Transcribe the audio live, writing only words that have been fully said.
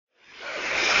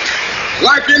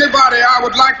Like anybody, I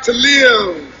would like to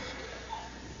live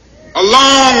a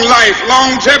long life.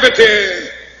 Longevity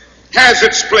has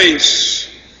its place.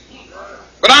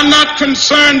 But I'm not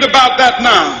concerned about that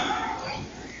now.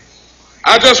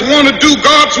 I just want to do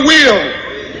God's will.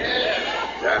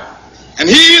 And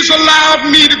He's allowed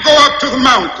me to go up to the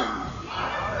mountain.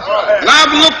 And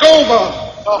I've looked over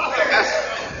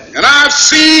and I've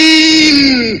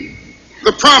seen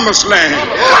the promised land.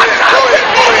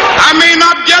 I may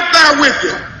not get there with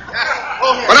you,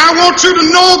 but I want you to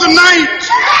know tonight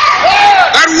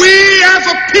that we as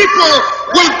a people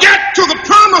will get to the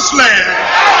promised land.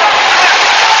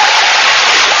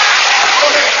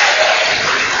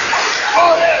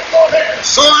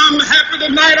 So I'm happy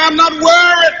tonight. I'm not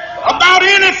worried about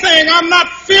anything. I'm not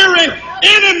fearing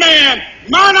any man.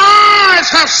 Mine eyes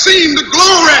have seen the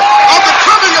glory of the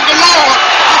coming of the Lord.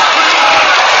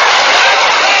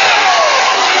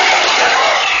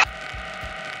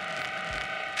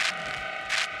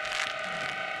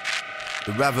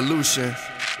 The revolution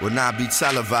will not be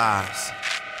televised.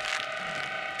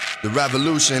 The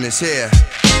revolution is here.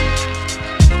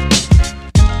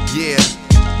 Yeah,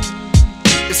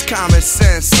 it's common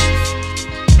sense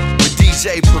with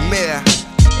DJ Premier.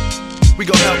 We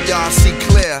gon' help y'all see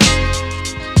clear.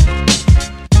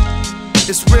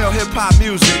 It's real hip-hop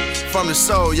music from the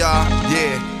soul, y'all.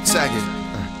 Yeah, check it.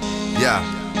 Yeah.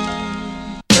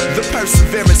 The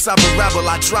perseverance of a rebel,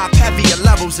 I drop heavier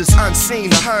levels, it's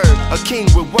unseen or heard. A king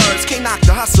with words, can't knock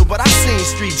the hustle, but I've seen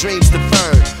street dreams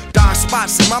deferred. Dark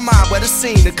spots in my mind where the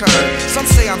scene occurred. Some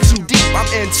say I'm too deep, I'm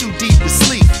in too deep to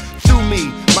sleep. Through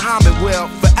me, Muhammad will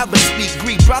forever speak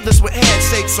Greek. Brothers with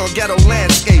handshakes on ghetto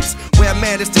landscapes, where a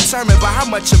man is determined by how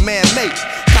much a man make.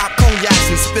 Pop cognacs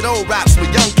and spit old raps with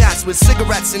young cats with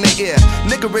cigarettes in their ear.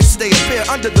 Nigga rich they appear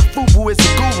under the FUBU is a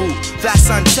guru, that's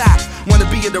untapped. Wanna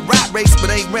be in the rap race but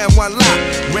ain't ran one lap.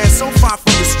 Ran so far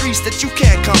from the streets that you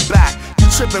can't come back. You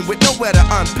tripping with nowhere to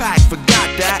unpack, forgot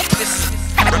that.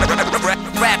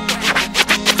 Rap,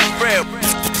 real,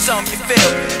 something you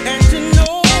feel. And you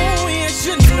know, yes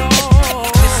you know.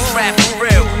 This is rap for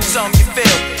real, something you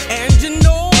feel. And you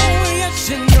know, yes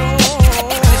you know.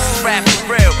 This is rap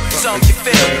for real, something you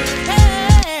feel.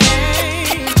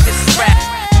 Hey, this is rap.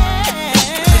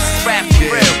 This is rap for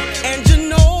real. And you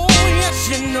know, yes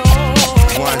you know.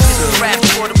 This is rap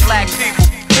for the black people.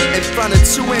 In front of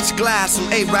 2-inch glass,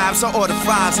 some Arabs, I order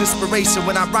fries. Inspiration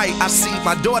when I write, I see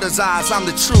my daughter's eyes. I'm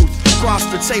the truth. Across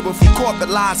the table from corporate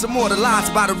lies,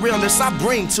 immortalized by the realness I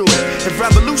bring to it. If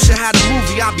Revolution had a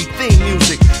movie, I'd be theme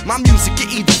music. My music, you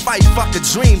either fight, fuck a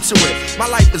dream to it. My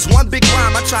life is one big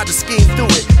rhyme, I tried to scheme through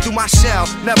it. Through my shell,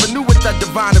 never knew what the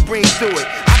divine to bring through it.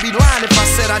 I'd be lying if I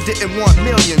said I didn't want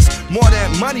millions. More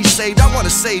than money saved, I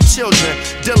wanna save children.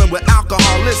 Dealing with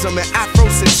alcoholism and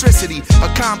Afrocentricity. A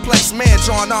complex man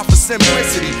drawn off of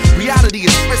simplicity. Reality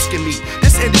is frisking me.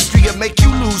 This industry will make you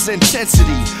lose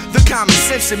intensity. The common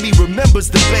sense in me remembers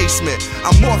the basement.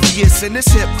 I'm Morpheus in this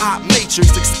hip-hop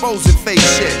matrix, exposing fake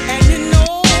shit. And you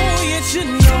know, yes you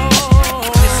know.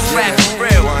 This is rap for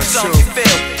real, something you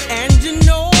feel. And you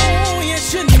know,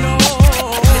 yes you know.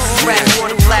 This is rap for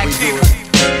the black people.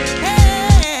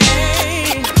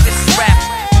 Hey, this is rap.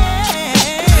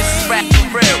 This is rap for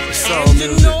real. And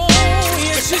you know,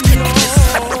 yes you know.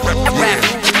 Rap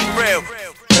for real.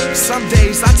 Some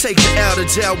days I take the L to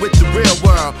jail with the real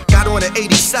world. Got on an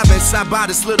 87, sat by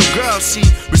this little girl. She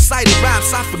recited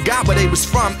raps, I forgot where they was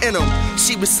from in them.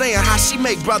 She was saying how she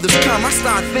make brothers come. I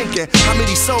started thinking, how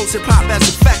many souls hip-hop has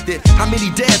affected? How many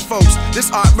dead folks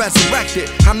this art resurrected?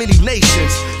 How many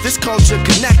nations this culture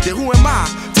connected? Who am I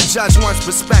to judge one's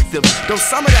perspective? Though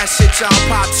some of that shit y'all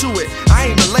pop to it,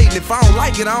 I ain't relating. If I don't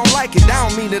like it, I don't like it. That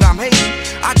don't mean that I'm hating.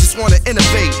 I just wanna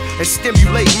innovate and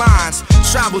stimulate minds.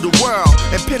 Travel the world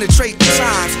and penetrate the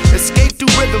times. Escape through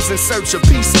rhythms in search of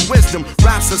peace and wisdom.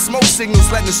 Raps and smoke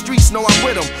signals letting the streets know I'm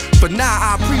with them. But now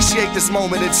I appreciate this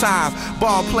moment in time.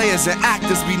 Ball players and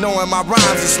actors be knowing my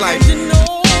rhymes. It's like, and you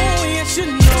know, yes you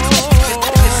know.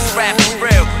 This is rap for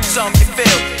real, something you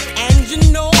feel. And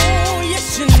you know,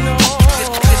 yes you know.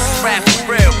 This is rap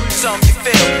for real, something you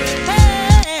feel.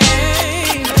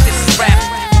 Hey, this is rap.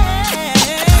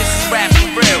 This is rap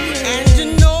for real. And you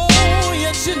know,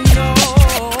 yes you know.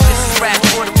 This is rap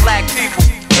for the black people.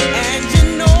 And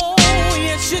you know,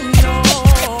 yes you know.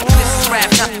 This is rap,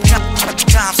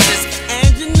 conscious.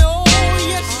 And you know,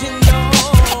 yes you know.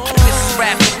 This is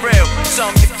rap for real,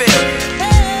 something you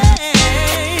feel.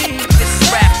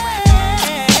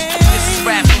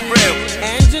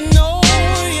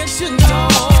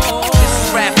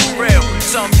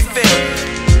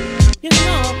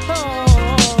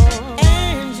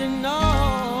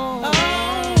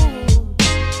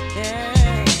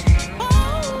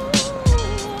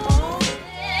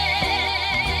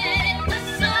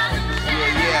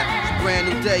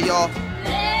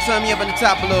 Turn me up in the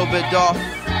top a little bit, dawg.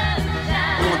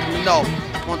 I want them to know.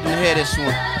 I want them to hear this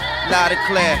one. Loud and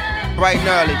clear, bright and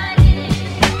early.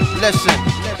 Listen,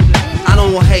 I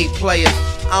don't hate players.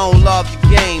 I don't love the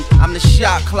game. I'm the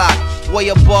shot clock, way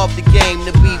above the game.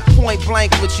 To be point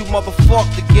blank with you, motherfuck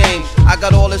the game. I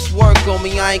got all this work on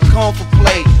me, I ain't come for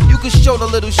play. You can show the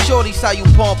little shorties how you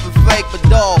pump and fake, but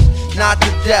dawg, not to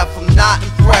death. I'm not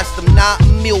impressed, I'm not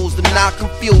amused, I'm not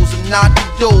confused, I'm not the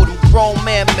dude. I'm grown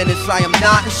man minutes, I am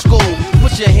not in school.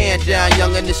 Put your hand down,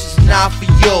 youngin', this is not for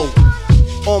you.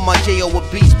 On my J.O.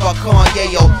 with beats by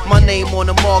Kanye, yo. My name on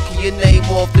the mark and your name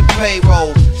off the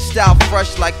payroll. Style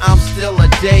fresh like I'm still a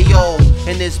day old.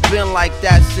 And it's been like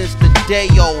that since the day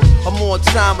old. I'm on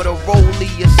time with a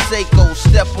rollie, a Seiko.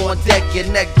 Step on deck, your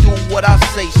neck, do what I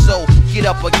say so. Get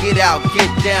up or get out, get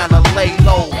down or lay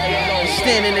low.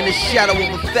 Standing in the shadow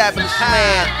of a fabulous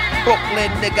man. Brooklyn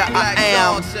nigga, I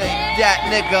am that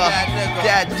nigga,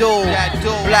 that dude,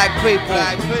 black people,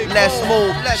 let's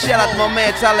move. Shout out to my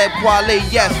man Talib Kweli,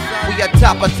 yes, we a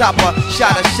topper,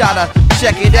 shotter,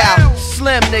 check it out.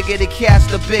 Slim nigga to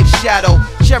cast a big shadow,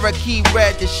 Cherokee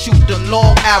red to shoot the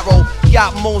long arrow.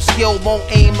 Got more skill, more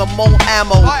aim, and more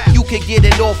ammo. You can get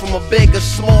it all from a big or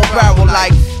small barrel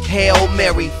like Hail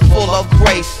Mary, full of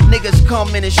grace. Niggas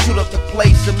come in and shoot up the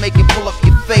place and make it pull up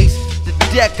your face. The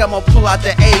deck, I'ma pull out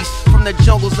the ace from the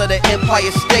jungles of the Empire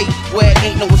State, where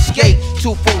ain't no escape.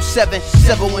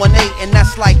 247-718, and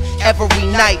that's like every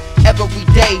night, every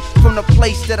day. From the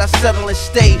place that I settle and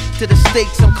stay to the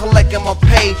states, I'm collecting my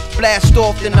pay. Blast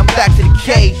off, then I'm back to the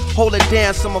K. Hold it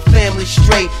down so my family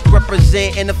straight.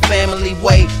 Represent in the family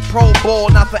way. Pro ball,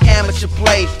 not for amateur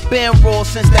play. Been raw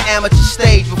since the amateur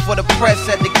stage. Before the press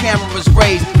had the cameras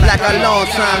raised. Like a long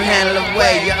time handle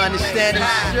away. You understand it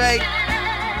straight?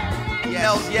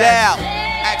 No doubt.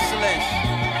 Excellence.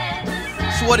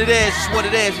 It's what it is, it's what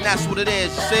it is, and that's what it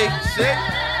is. See?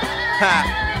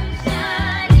 Ha.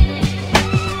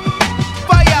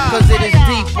 Cause it is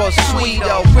deeper,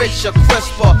 sweeter, richer,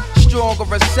 crisper, stronger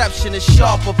reception, and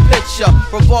sharper picture.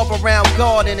 Revolve around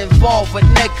God and involve with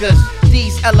niggas.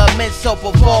 These elements help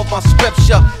evolve my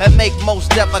scripture and make most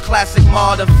death a classic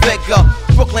modern figure.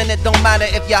 Brooklyn, it don't matter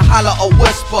if you holler or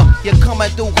whisper. You're coming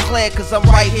through clear cause I'm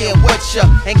right here with ya.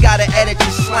 Ain't gotta edit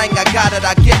your slang, I got it,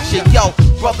 I get you. Yo,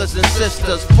 brothers and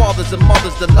sisters, fathers and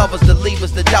mothers, the lovers, the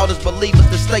leavers, the doubters, believers,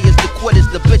 the stayers, the quitters,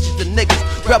 the bitches, the niggas,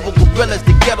 rebel gorillas,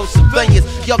 the ghetto civilians.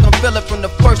 Y'all can feel it from the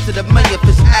first to the millionth,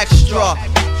 it's extra.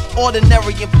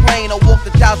 Ordinary and plain, I walk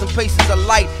 1,000 paces of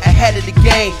light ahead of the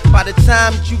game. By the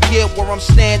time you get where I'm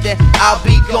standing, I'll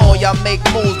be gone. Y'all make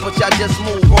moves, but y'all just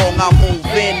move wrong. I move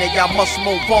in and y'all must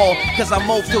move on, cause I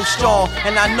move too strong,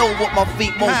 and I know what my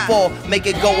feet move for. Make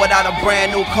it go without a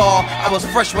brand new car. I was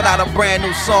fresh without a brand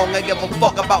new song. I give a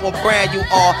fuck about what brand you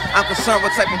are. I'm concerned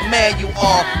what type of man you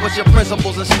are, what your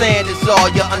principles and standards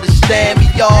are. You understand me,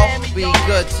 y'all? Be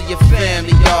good to your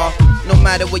family, y'all. No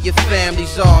matter where your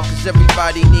families are, cause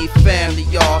everybody need family,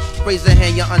 y'all. Raise a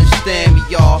hand, you understand me,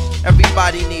 y'all.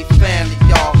 Everybody need family,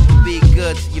 y'all. Be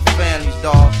good to your families,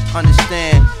 dawg.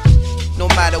 Understand? No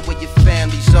matter where your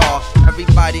families are,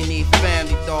 everybody need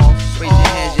family, dawg. Raise your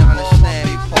hands, you understand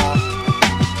me, Paul.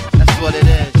 That's what it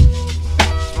is.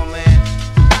 It's my man.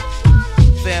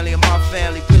 Family of my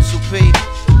family, Pencil P.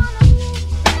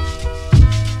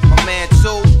 My man,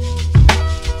 too.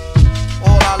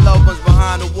 All our loved ones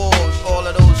behind the walls, all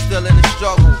of those still in the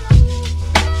struggle.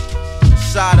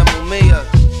 Sada Mumia,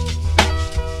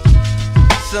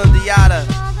 Sundiata,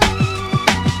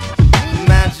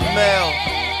 Man Jamel,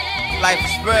 Life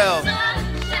is Real.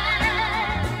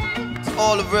 To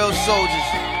all the real soldiers,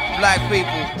 black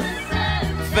people,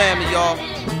 the family, y'all.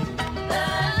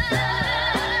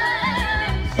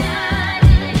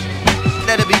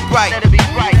 Let it be bright. Let it be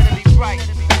bright. Let it be bright.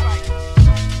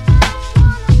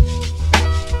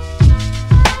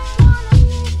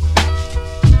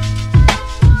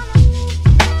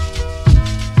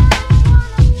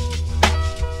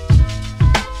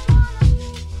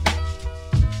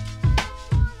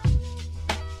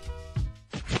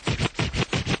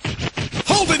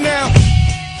 Now.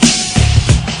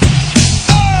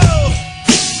 Oh!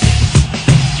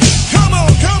 Come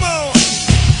on, come on!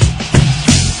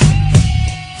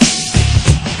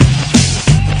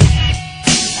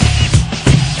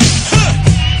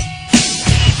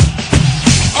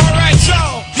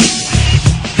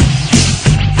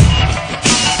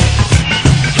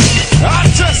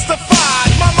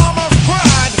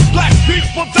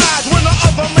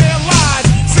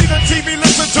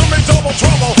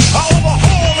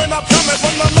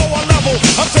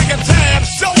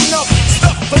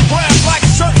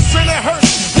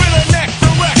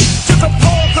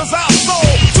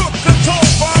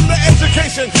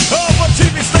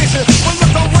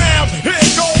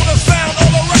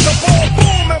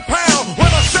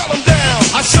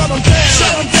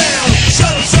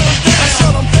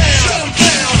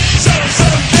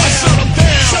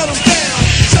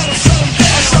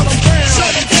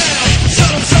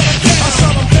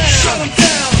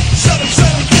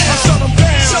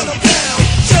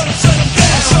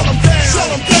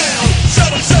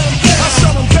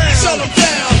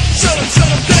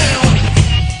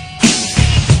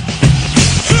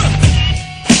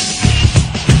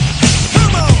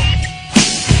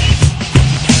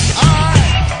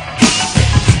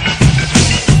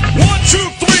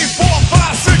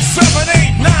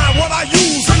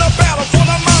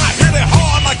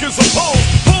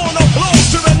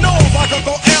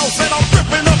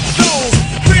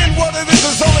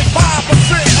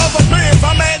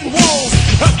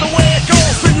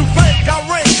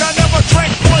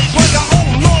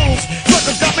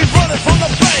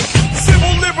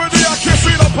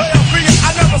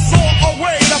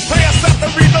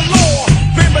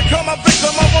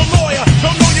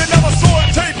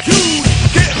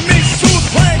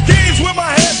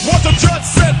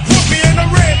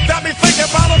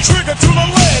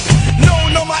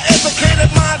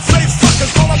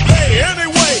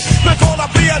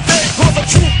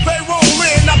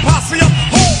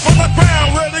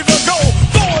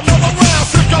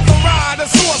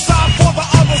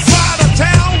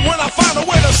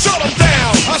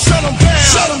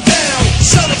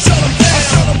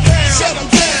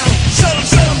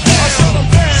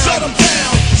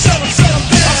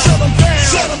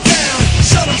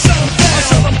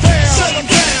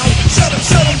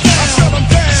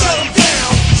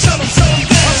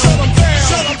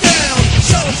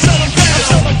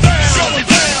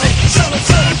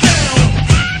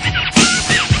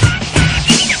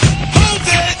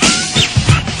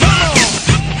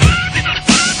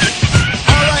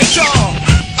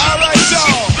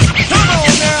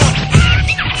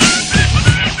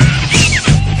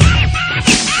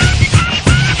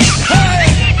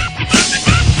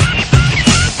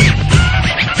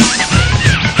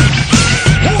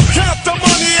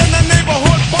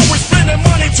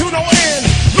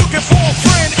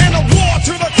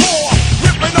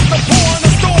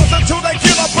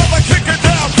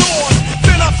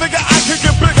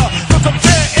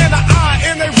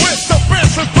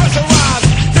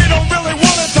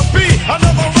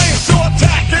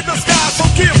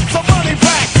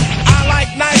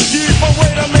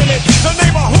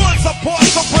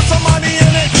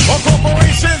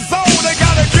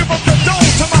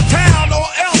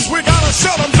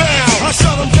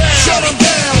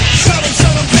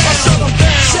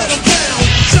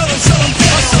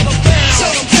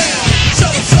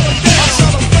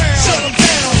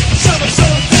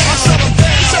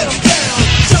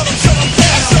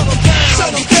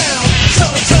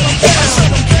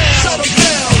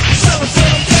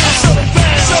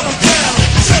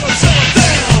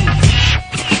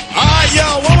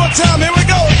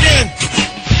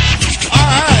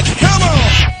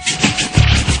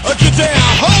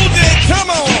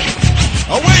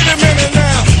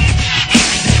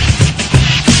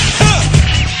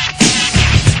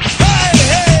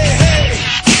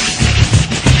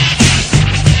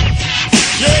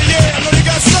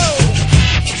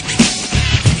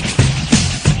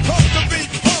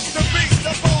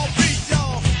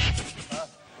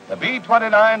 the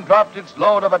B-29 dropped its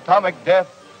load of atomic death,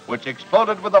 which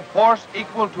exploded with a force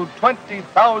equal to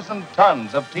 20,000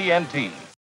 tons of TNT.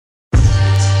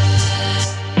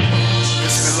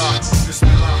 Bismillah,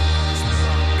 Bismillah,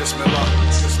 Bismillah,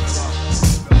 Bismillah.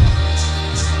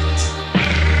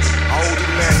 A'udhu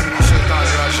billahi minash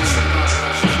shaitanir rajim.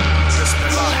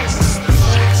 Bismillah.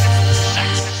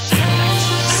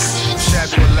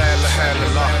 Ashhadu an la ilaha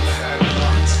illallah.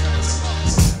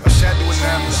 Ashhadu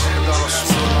anna Muhammadan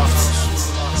Rasulullah.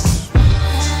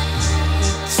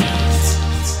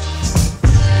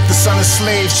 The son of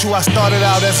slaves, true, I started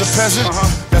out as a peasant.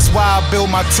 That's why I built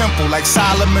my temple like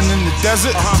Solomon in the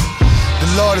desert. The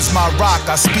Lord is my rock,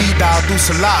 I speed dial through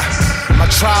Salah. My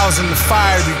trials in the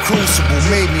fiery crucible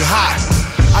made me hot.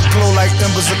 I glow like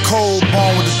embers of coal,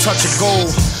 born with a touch of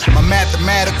gold. My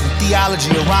mathematical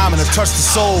theology, a rhyme and a touch to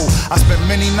soul. I spent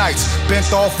many nights bent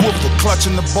off wood,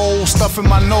 clutching the bowl, stuffing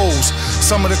my nose.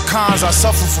 Some of the cons I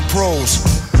suffer for pros.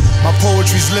 My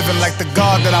poetry's living like the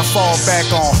God that I fall back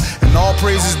on. And all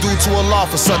praise is due to Allah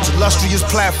for such illustrious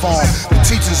platform. The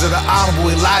teachings of the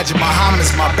Honorable Elijah Muhammad is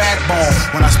my backbone.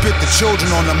 When I spit, the children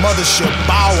on the mothership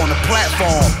bow on the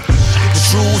platform. The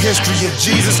true history of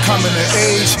Jesus coming to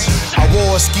age. I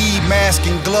wore a ski mask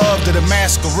and glove to the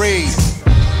masquerade.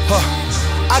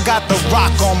 I got the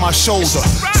rock on my shoulder.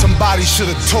 Somebody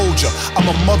should have told you I'm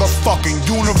a motherfucking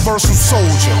universal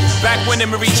soldier. Back when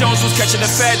Emery Jones was catching a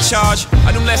Fed charge,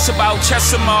 I knew less about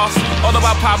Chesimar, all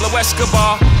about Pablo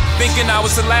Escobar. Thinking I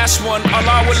was the last one,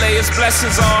 Allah would lay his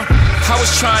blessings on. I was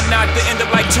trying not to end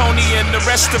up like Tony in the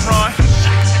restaurant.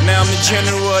 Now I'm the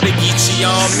general of the Geechee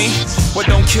army. What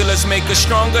don't kill us make us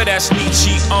stronger, that's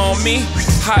Nietzsche on me.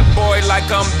 Hot boy like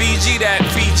I'm BG, that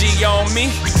Fiji on me.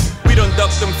 We done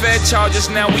ducked them Fed charges,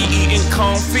 now we eating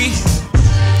comfy.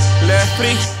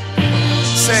 Lefty,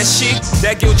 said she,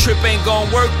 that guilt trip ain't gon'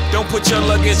 work, don't put your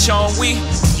luggage on we.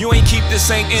 You ain't keep the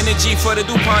same energy for the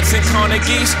DuPonts and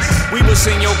Carnegies. We was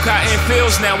in your cotton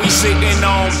fields, now we sitting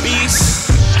on beasts.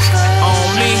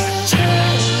 On me.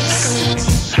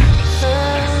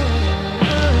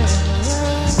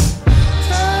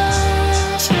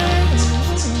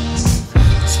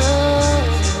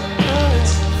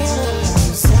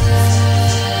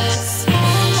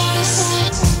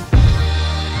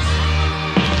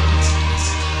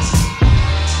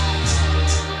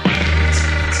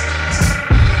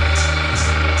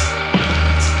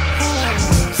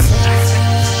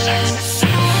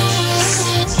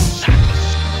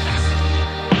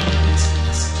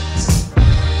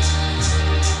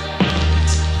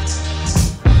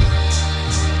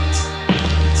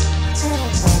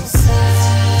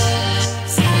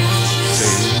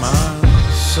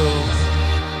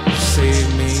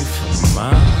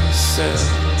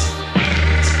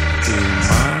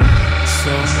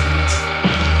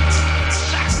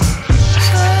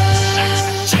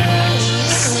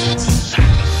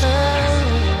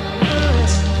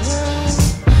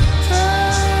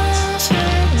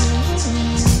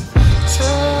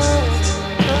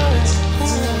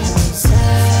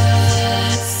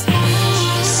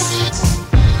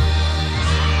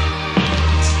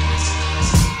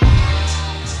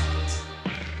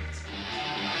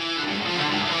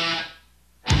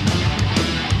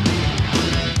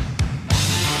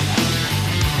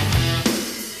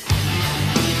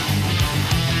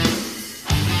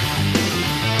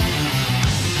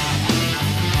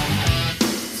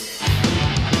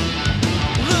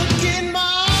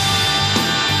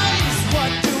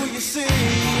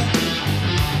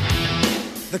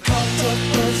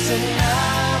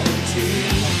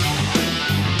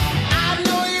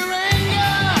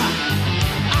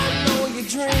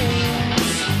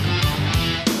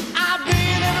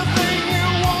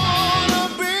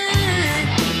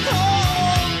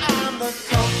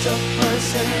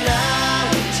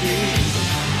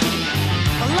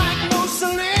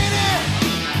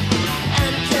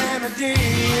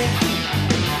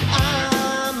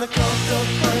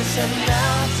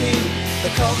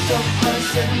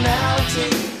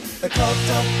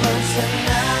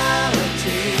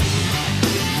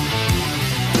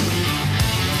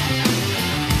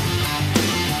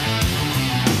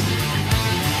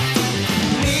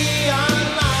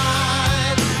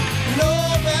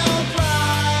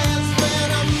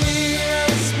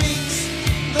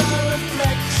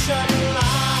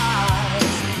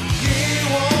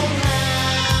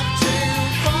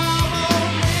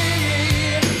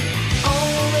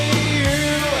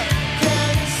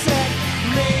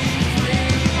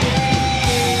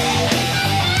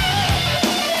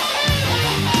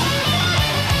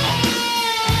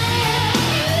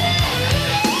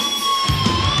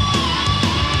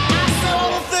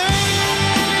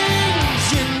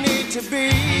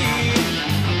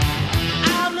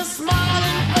 I'm the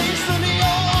smiling face on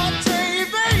your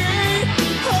TV.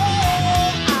 Oh,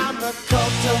 I'm the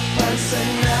cult of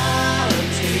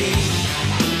personality.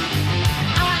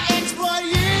 I exploit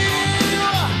you,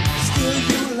 still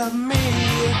you love me.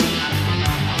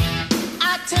 I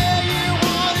tell you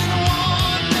 1 and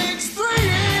 1 makes 3.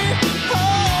 Oh,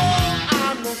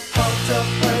 I'm the cult of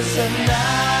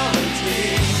personality.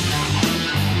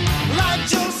 Like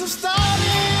Joseph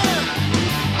Stalin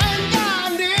and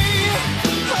Gandhi.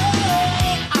 Oh,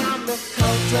 I'm the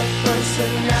cult of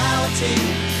personality.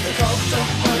 The cult of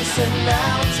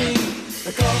personality.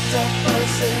 The cult of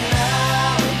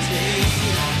personality.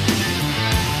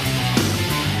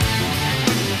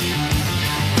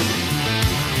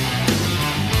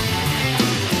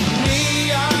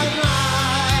 Neon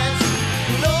lights,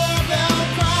 Nobel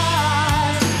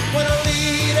Prize. When a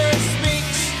leader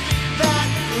speaks, that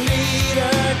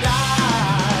leader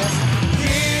dies.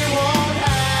 You won't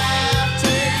have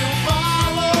to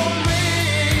follow me.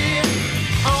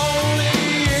 Only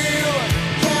you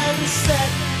can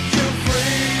set you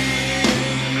free.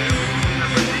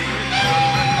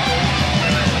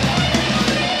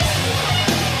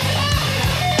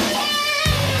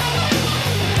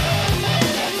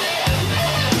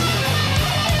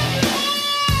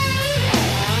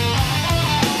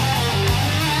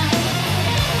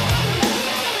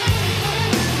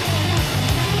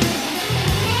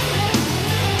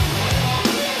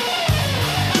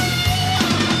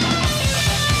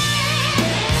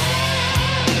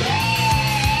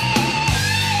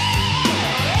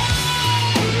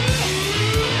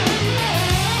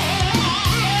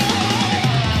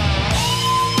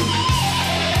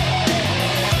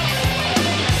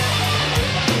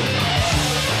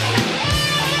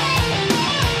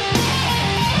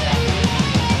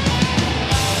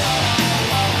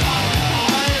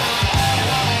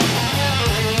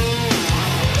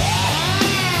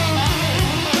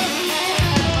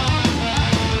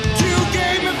 You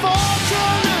gave me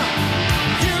fortune,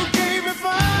 you gave me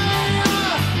fame,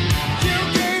 you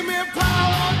gave me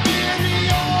power in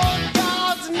your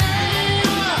God's name.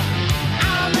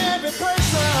 I'm every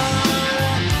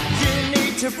person you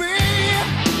need to be.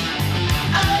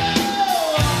 Oh,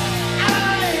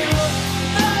 I'm the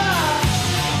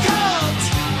cult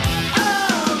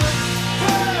of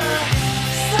personality.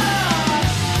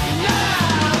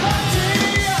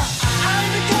 I'm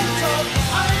the cult of,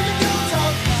 I'm the cult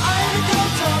of, I'm the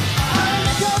cult of, I'm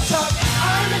the cult of,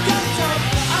 I'm the cult of,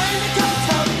 I'm the cult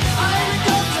of, I'm the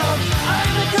cult of, I'm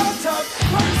the cult of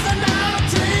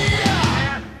personality.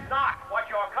 Ask not what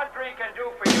your country can do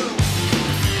for you.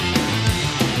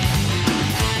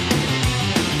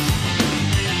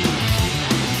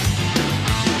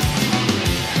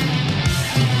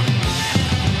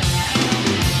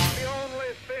 The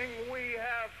only thing we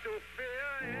have to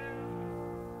fear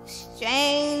is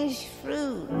Strange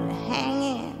fruit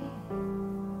hanging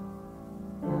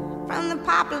from the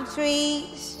poplar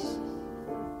trees.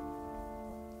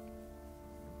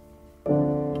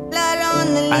 Blood on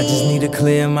the leaves. I just need to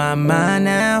clear my mind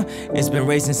now. It's been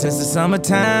racing since the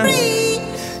summertime.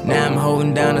 Now I'm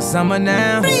holding down the summer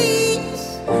now.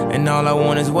 And all I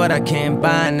want is what I can't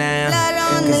buy now.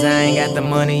 Cause I ain't got the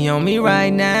money on me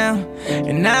right now.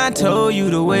 And I told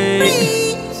you to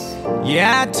wait.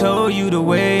 Yeah, I told you to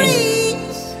wait.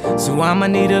 So I'ma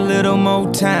need a little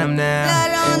more time now.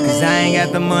 Cause I ain't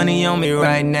got the money on me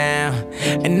right now.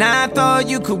 And I thought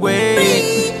you could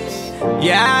wait.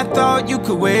 Yeah, I thought you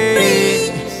could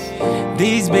wait.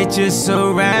 These bitches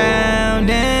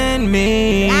surrounding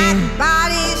me.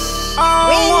 Oh,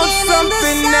 want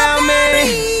something out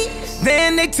me.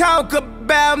 Then they talk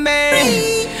about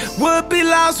me. Would be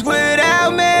lost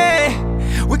without me.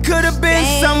 We could have been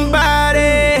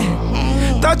somebody.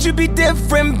 Thought you'd be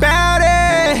different about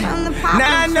it.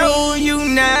 Now I know you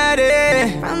not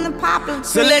it.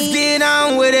 So let's get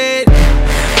on with it.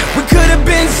 We could have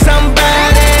been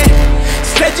somebody.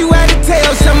 Said you had to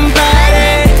tell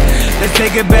somebody. Let's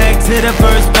take it back to the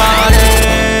first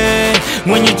party.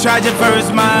 When you tried your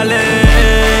first Molly.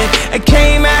 It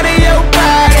came out of your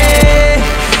body.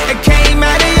 It came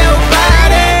out of your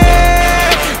body.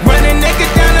 Running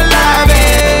naked down the lobby.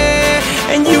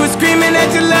 And you were screaming that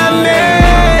you love me.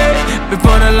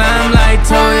 Before the limelight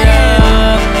told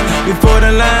ya. Before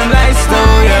the limelight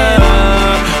stole ya.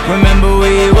 Remember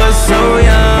we were so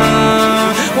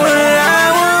young. When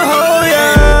I will hold ya.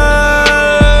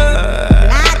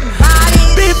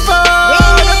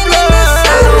 Before the blood.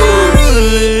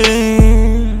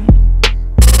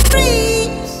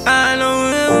 I know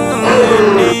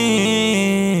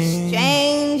it.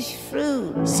 Strange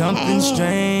fruit. Something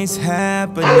strange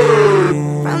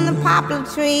happening. From the poplar poplar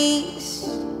trees.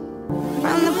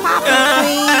 From the poplar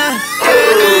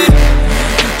trees.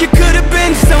 You could have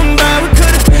been somebody.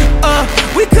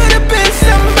 We could have been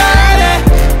somebody.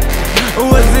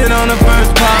 Was it on the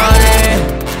first party?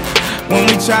 When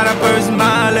we tried our first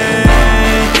Molly?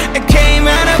 It came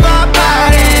out of our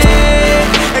body.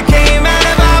 It came out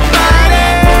of our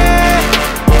body.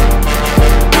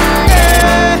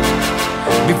 Yeah.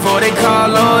 Before they call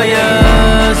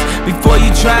lawyers, before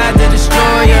you tried to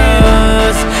destroy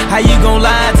us, how you gon'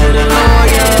 lie to the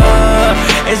lawyer?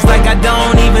 It's like I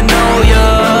don't even know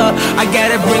ya. I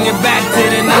gotta bring it back to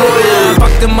the know ya.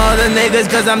 Fuck them other niggas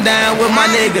cause I'm down with my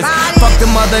niggas. Fuck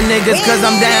them other niggas cause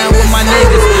I'm down with my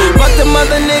niggas. Fuck them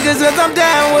other niggas cause I'm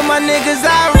down with my niggas.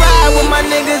 I ride with my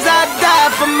niggas, I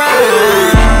die for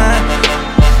mine.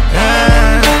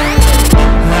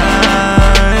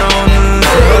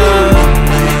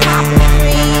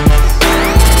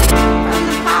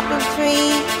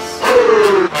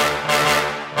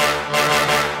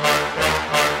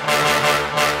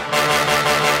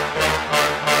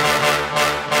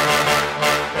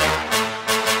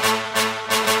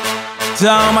 To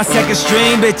all my second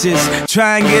stream bitches,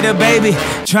 try and get a baby,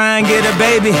 try and get a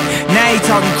baby. Now you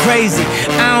talking crazy.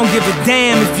 I don't give a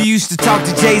damn if you used to talk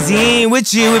to Jay-Z. He ain't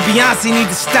with you with Beyonce, need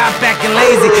to stop acting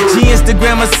lazy. She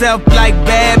Instagram herself like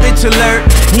bad bitch alert.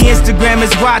 He Instagram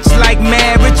his watch like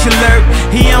mad rich alert.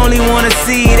 He only wanna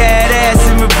see that ass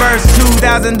in reverse.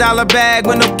 $2,000 bag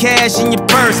with no cash in your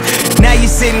purse. Now you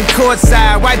sitting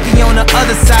courtside, wifey on the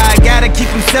other side. Gotta keep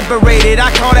them separated,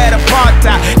 I call that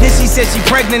apartheid. Then she said she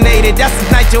pregnated, that's the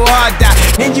night your heart die.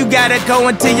 Then you gotta go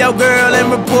into your girl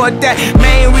and report that.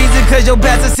 Main reason cause your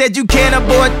pastor said you can't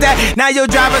afford that. Now your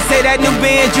driver say that new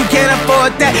Benz, you can't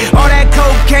afford that. All that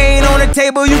cocaine on the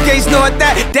table, you can't snort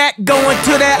that. That going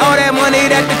to that, all that money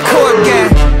that the court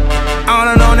got. On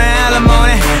and on the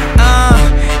alimony.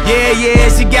 Yeah, yeah,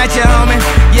 she got you, homie.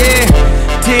 Yeah,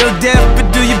 till death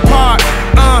but do your part.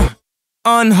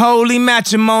 Unholy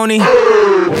matrimony. Black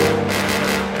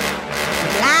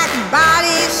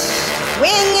bodies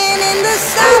swinging in the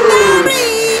summer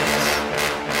breeze.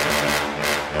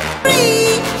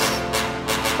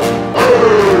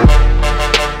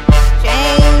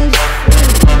 Strange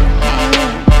fruit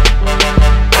hanging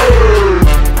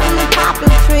from the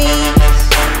poplar trees.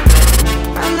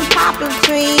 From the poplar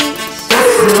trees.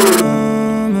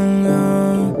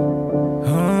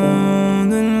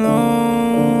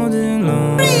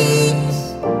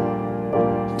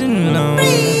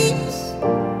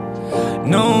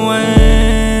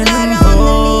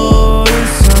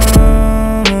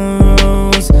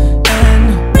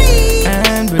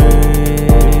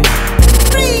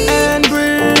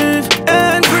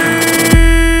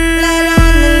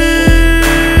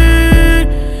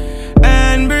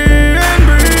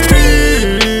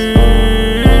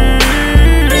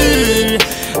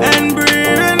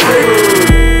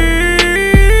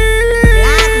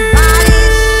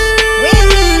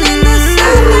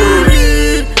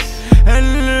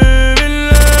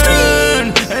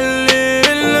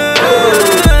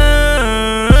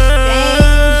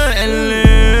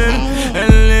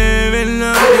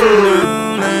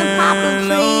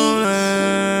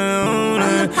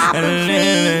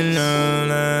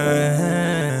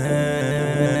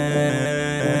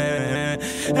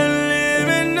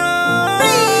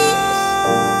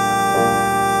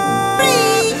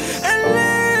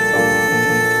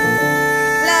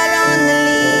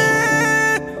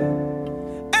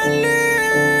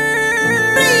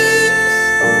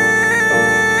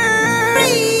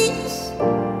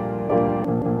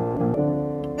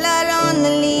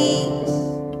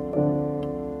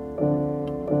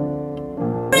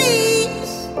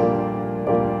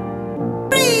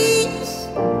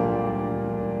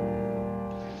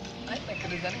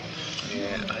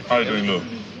 How are you doing, Lou?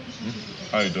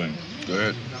 How are you doing?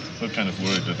 Good. What kind of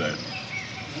worried today?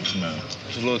 No.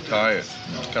 Just a little tired.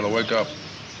 Just gotta wake up.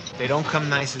 They don't come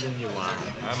nicer than you,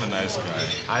 Arnold. I'm a nice guy.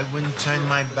 I wouldn't turn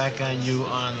my back on you,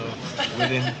 Arnold,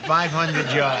 within 500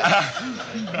 yards.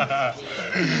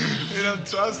 You don't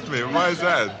trust me. Why is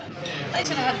that? They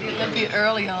should have had the Olympia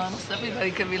early on, so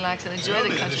everybody could relax and enjoy the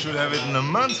country. They should have it in a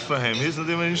month for him. He's not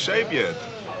even in shape yet.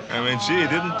 I mean, gee,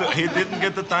 he didn't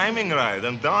get the timing right.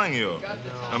 I'm telling you.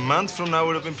 A month from now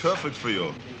would have been perfect for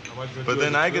you. But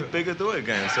then I get bigger too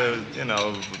again. So, you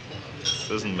know,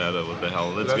 doesn't matter what the hell.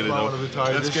 Let's get it over.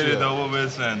 Let's get it over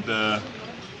with. And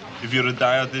if you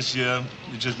retire this year,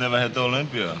 you just never had the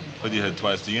Olympia, but you had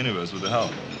twice the universe. What the hell?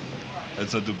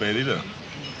 That's not too bad either.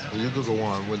 Well, you could go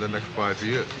on with the next 5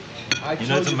 years. You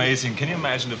know, it's amazing. Can you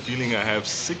imagine the feeling I have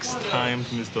 6 times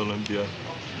Mr. Olympia?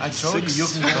 I told you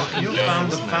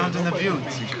found the fountain of youth.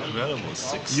 It's incredible.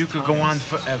 6. You could go on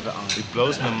forever on. It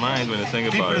blows my mind when I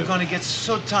think about it. People are going to get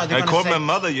so tired. I called my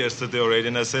mother yesterday already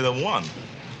and I said I won.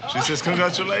 She says,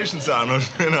 congratulations, Arnold,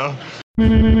 you know.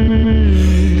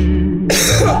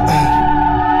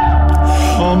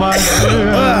 Oh my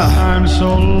dear, I'm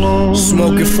so lonely.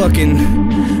 Smoking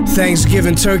fucking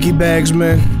Thanksgiving turkey bags,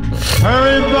 man.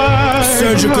 Hurry back,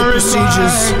 surgical hurry procedures.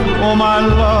 Back. Oh my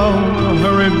love,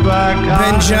 hurry back.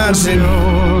 Ben Johnson.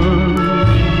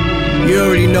 You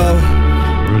already know.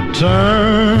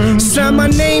 Return. Sign my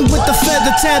name with the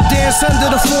feather tap dance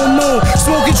under the full moon.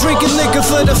 Smoking, drinking liquor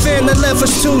for the fan that left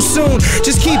us too soon.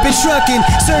 Just keep it trucking,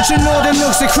 searching all the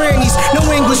nooks and crannies. No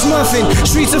English muffin,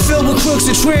 streets are filled with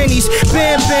crooks and trannies.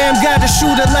 Bam, bam, got a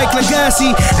shooter like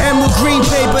Lagasse. Emerald green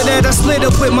paper that I split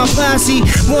up with my posse.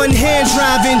 1 hand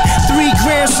driving, 3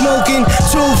 grand smoking, 2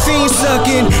 fiends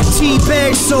sucking,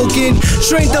 T-bag soaking.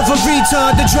 Strength of a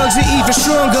retard, the drugs are even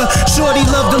stronger. Shorty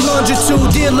love the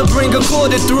longitude, dealer bring a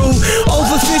quarter through.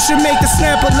 Overfishing make the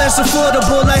snapper less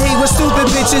affordable. I hate when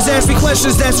stupid bitches ask me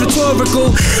questions that's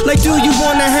rhetorical. Like, do you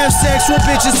wanna have sex? Well,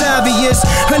 bitch, it's obvious.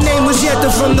 Her name was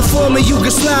Yetta from the former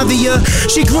Yugoslavia.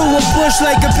 She grew a bush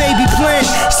like a baby plant.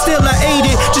 Still, I ate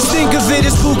it. Just think of it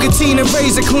as bucatine and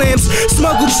razor clamps.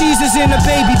 Smuggle cheeses in a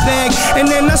baby bag, and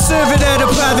then I serve it at a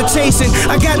private tasting.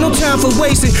 I got no time for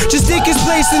wasting. Just dick is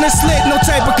placed in a slit, no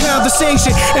type of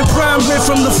conversation. And prime rib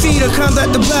from the feeder,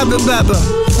 combat the blah blah blah blah.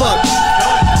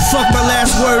 Fuck my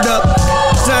last word up,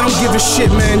 cause I don't give a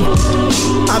shit, man.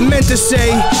 I meant to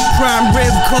say prime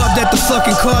rib carved at the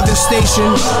fucking carving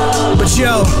station. But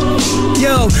yo,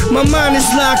 my mind is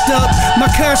locked up, my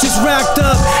conscience rocked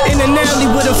up in an alley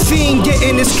with a fiend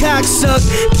getting his cock sucked.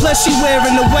 Plus she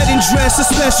wearing a wedding dress, a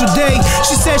special day.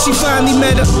 She said she finally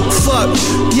met her. Fuck,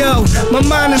 yo, my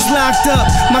mind is locked up,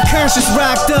 my conscience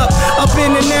rocked up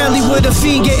in an alley with a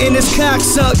fiend getting his cock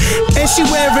sucked. And she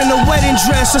wearing a wedding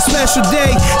dress, a special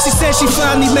day. She said she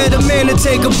finally met a man to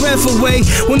take her breath away.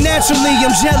 Well, naturally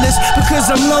I'm jealous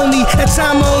because I'm lonely. At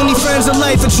time my only friends are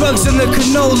life and drugs and the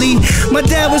cannoli. My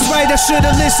dad was right, I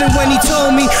should've listened when he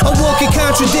told me. A walking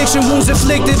contradiction, wounds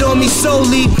inflicted on me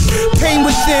solely. Pain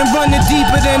within running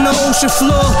deeper than the ocean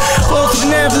floor.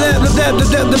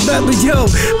 Yo,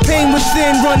 pain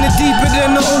within running deeper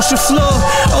than the ocean floor.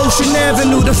 Ocean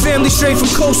Avenue, the family straight from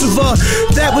Kosovo.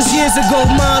 That was years ago,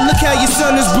 ma, look how your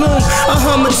son is bloom. I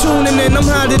hum a tune and then I'm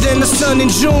hotter than the sun in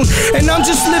June. And I'm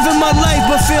just living my life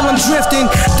but feel I'm drifting.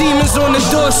 Demons on the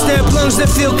doorstep, lungs that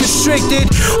feel constricted.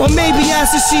 Or maybe I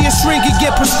should see a shrink and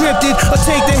get prescripted. Or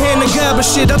take the hand of God, but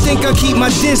shit, I think I'll keep my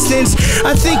distance.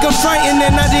 I think I'm frightened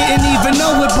and I didn't even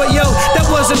know it. But yo, that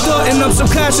was a thought and I'm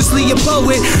subconsciously a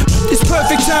poet. It's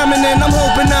perfect timing and I'm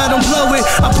hoping I don't blow it.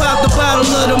 I pop the bottle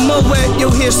of the Moet, yo,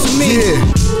 here's to me. Yeah.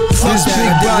 This big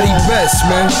body best,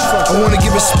 man. I wanna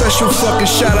give a special fucking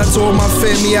shout out to all my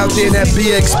family out there in that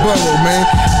BX borough, man.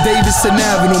 Davidson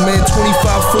Avenue, man,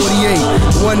 2548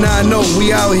 190,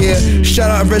 we out here.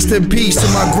 Shout out, rest in peace to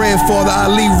my grandfather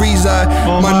Ali Reza,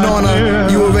 my nonna,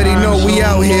 you already know we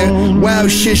out here.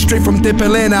 Wild shit straight from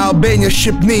Atlanta, Albania,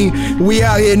 Shipney. We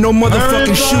out here, no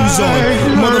motherfucking shoes on.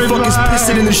 Motherfuckers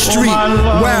pissing in the street,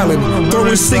 wildin',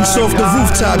 throwing sinks off the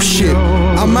rooftop shit.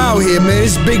 I'm out here, man,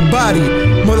 it's big body.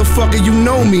 Motherfucker, you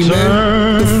know me,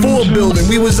 man. The 4 building,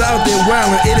 we was out there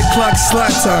wildin', 8 o'clock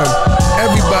slot time.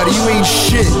 Everybody, you ain't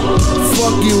shit.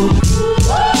 Fuck you.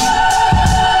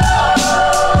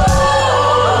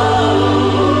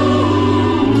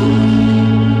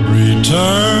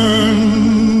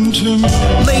 Return to me.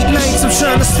 Late nights, I'm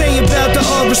trying to stay about the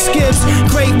aura skips.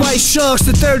 Great white sharks,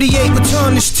 the 38 with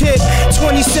tarnished tip.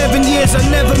 27 years, I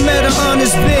never met an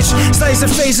honest bitch. Slice her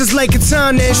faces like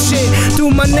katana and shit.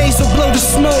 Through my nasal, blow the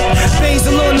smoke.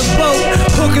 Basil on the boat.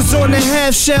 Hookers on the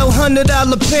half shell. $100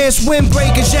 pants,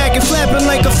 windbreaker jacket. Flapping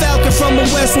like a falcon from a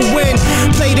western wind.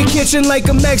 Play the kitchen like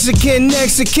a Mexican.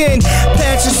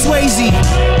 Patch and Swayze,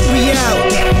 we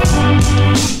out.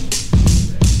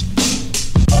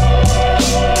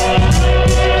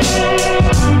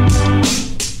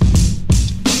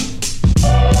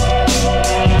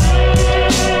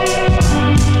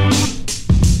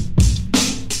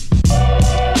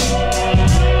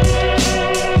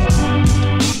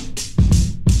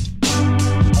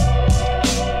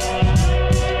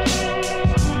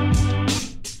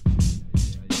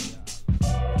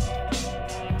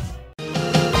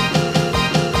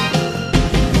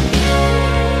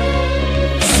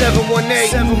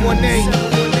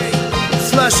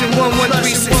 Flushing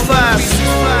 11365.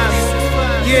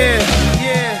 Yeah.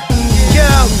 Yo,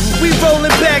 we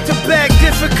rolling back to back,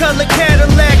 different color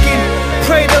Cadillacin'.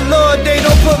 Pray the Lord they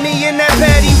don't put me in that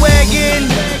paddy wagon.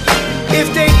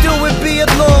 If they do it, be a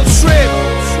long trip.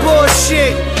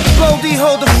 Bullshit. Boldy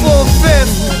hold a 4/5.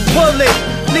 Pull it.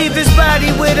 Leave his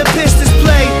body where the Pistons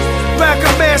play. Rock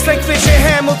a mask like Fisher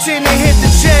Hamilton and hit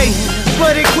the J.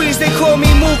 But in Queens they call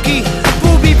me Mookie.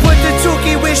 Booby put the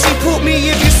Tookie where she put me.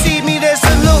 If you see me, then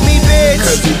salute me, bitch.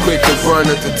 Cause you quick to run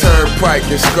at the turnpike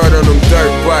and skirt on them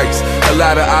dirt bikes. A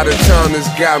lot of out-of-towners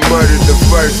got murdered the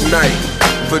first night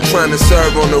for trying to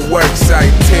serve on the work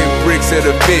site. 10 bricks at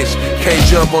a bitch, can't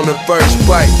jump on the first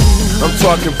bite. I'm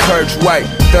talking perch white,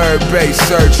 third base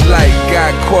searchlight.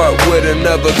 Got caught with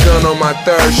another gun on my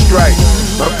third strike.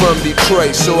 I'm from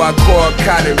Detroit, so I called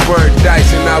cotton burnt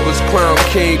dice. And I was crown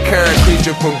king, kind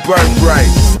creature from birthright.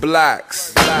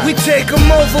 Blocks. We take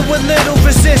them over with little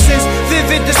resistance.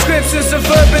 Vivid descriptions of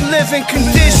urban living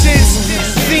conditions.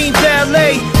 Fiend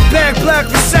ballet, back block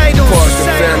recitals. Caught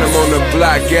the phantom on the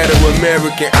block, ghetto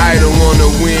American Idol. Wanna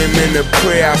win in the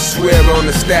prayer, I swear on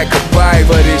a stack of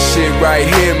Bible. This shit right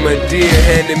here, my dear,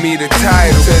 handed me the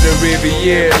title. To the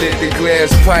Riviera, lit the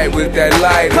glass pipe with that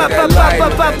lighter. Pop, pop, pop,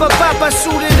 pop, pop, pop, pop, I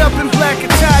suited up in black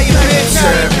attire, bitch.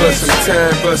 Time for some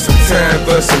time, for some time,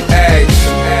 for some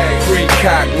action. Free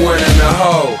cock, one in the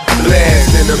hole.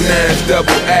 Blast in them nines,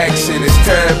 double action. It's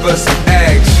time for some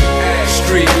action.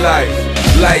 Street life,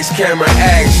 lights, camera,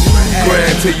 action.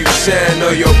 Grind till you shine, know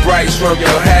your brights from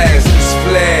your hazards.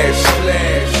 Flash,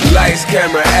 lights,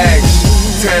 camera, action.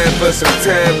 Time for some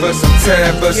time, for some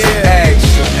time, for some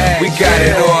action. We got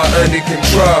it all under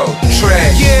control.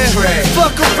 Trash, trash.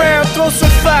 Fuck around, throw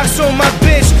some fox on my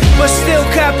bitch, but still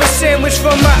cop a sandwich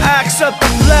from my ox up the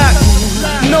block.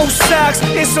 No socks,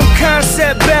 and some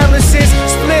concept balances.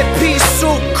 Split piece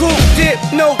soup, coupe dip,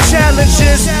 no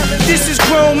challenges. This is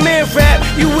grown man rap,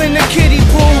 you in the kiddie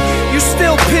pool. You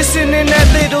still pissing in that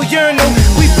little urinal.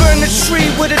 We burn the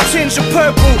tree with a tinge of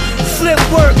purple. Flip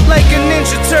work like a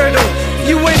ninja turtle.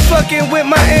 You ain't fucking with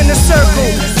my inner circle.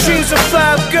 Dreams of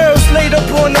 5 girls laid up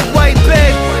on the white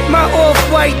bed. My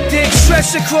off-white dick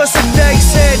stretched across a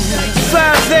dice head.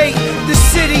 5'8", the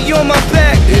city on my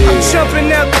back. I'm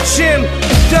jumping out the gym,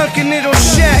 dunking it on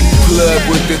Shaq. Plug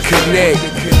with the connect.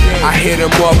 I hit him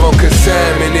off on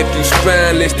consignment. If you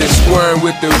spineless, then squirm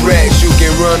with the rats. You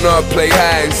can run off, play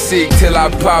hide and seek till I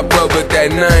pop up with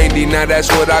that 90. Now that's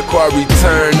what I call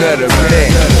return of the Mac.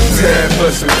 Time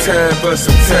for some time, for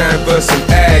some time, for some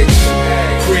action.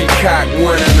 Free cock,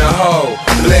 one in the hole.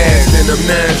 Blast in them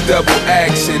nines, double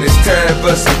action. It's time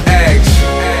for some action.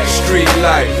 Street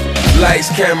life, lights,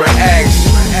 camera,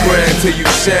 action. Grind till you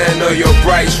shine, know your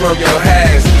brights from your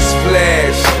hazards.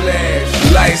 Flash,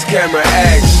 lights, camera,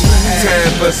 action.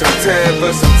 Time for some time,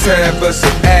 for some time, for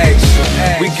some action.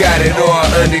 We got it all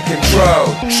under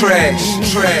control.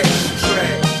 Trash, trash,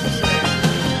 trash.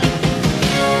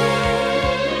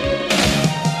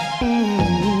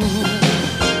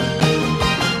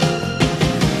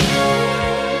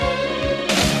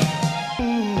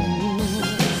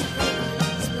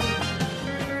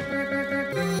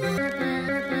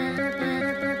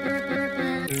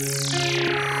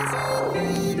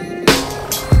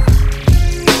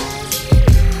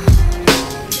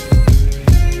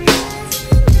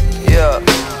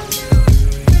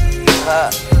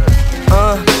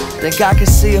 Think I can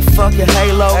see a fucking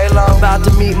halo. About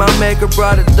to meet my maker,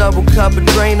 brought a double cup of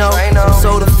Drano. Some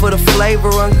soda for the flavor,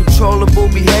 uncontrollable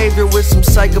behavior with some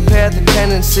psychopathic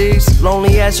tendencies.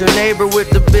 Lonely as your neighbor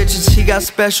with the bitches, he got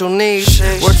special needs.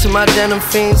 Word to my denim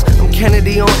fiends, I'm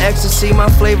Kennedy on ecstasy. My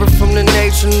flavor from the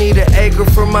nature, need an acre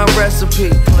for my recipe.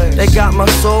 They got my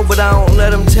soul, but I don't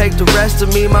let them take the rest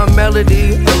of me. My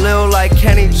melody, a little like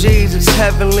Kenny G's, it's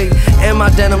heavenly. And my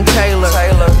denim Taylor.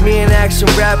 Me in action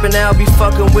rapping, I'll be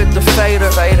fucking with the fader.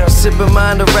 Sipping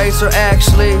mind eraser,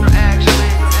 actually.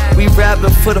 We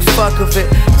rapping for the fuck of it.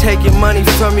 Taking money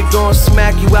from you, gon'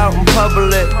 smack you out in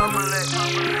public.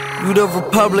 You the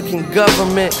Republican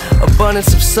government.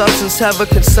 Abundance of substance, have a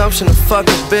consumption of fuck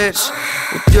a bitch.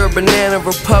 With your banana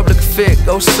republic fit,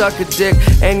 go suck a dick.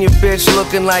 And your bitch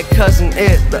looking like cousin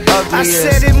It, the ugliest. I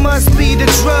said it must be the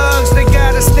drugs, they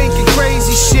got us thinking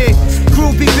crazy shit.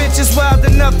 Groupie bitches wild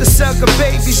enough to suck a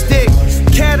baby's dick.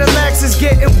 Cadillacs is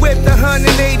getting whipped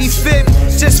 185th.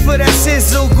 Just for that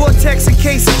sizzle, Gore-Tex in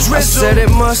case of drizzle. I said it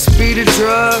must be the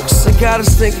drugs, they got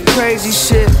us thinking crazy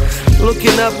shit.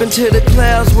 Looking up into the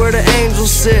clouds where the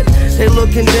angels sit. They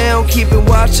looking down, keeping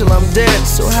watch till I'm dead.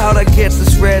 So how'd I get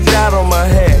this red dot on my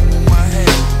head?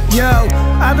 Yo,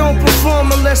 I don't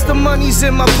perform unless the money's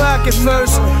in my pocket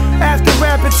first. After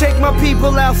rapping, take my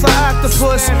people out for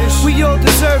octopus. We all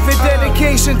deserve it,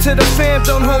 dedication to the fam.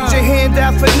 Don't hold your hand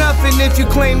out for nothing if you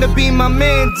claim to be my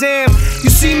man, damn. You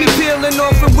see me peeling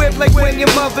off a whip like when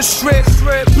your mother stripped.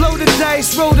 Blow the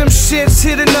dice, roll them shits,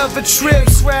 hit another trip.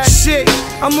 Shit,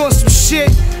 I'm on some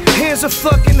shit. Hands are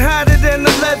fucking hotter than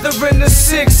the leather in the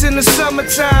 6 in the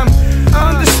summertime.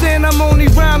 I understand I'm only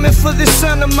rhyming for this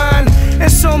son of mine,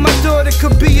 and so my daughter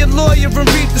could be a lawyer and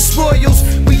reap the spoils.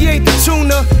 We ate the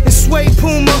tuna and sway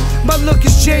Puma. My look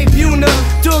is Jay Buna.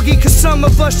 Doggy, cause some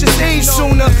of us just age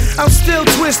sooner. I'm still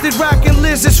twisted, rocking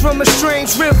lizards from a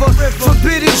strange river.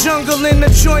 Forbidden jungle in the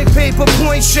joint paper,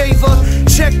 point shaver.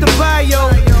 Check the bio.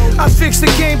 I fixed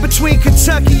the game between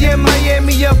Kentucky and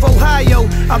Miami of Ohio.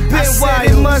 I've been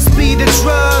wild. It must be the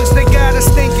drugs, they got us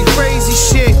thinking crazy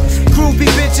shit. Groovy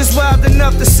bitches wild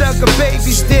enough to suck a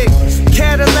baby's dick.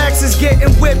 Cadillacs is getting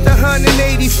whipped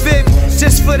 185th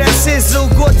just for that sizzle.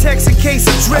 Gore-Tex in case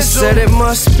of drizzle. I said it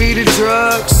must be the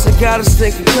drugs, they got us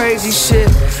thinking crazy shit.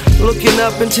 Looking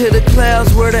up into the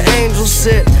clouds where the angels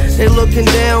sit. They looking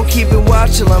down, keeping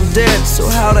watch till I'm dead. So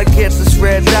how'd I get this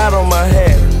red dot on my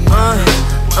head?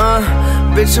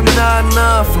 Bitch, I'm not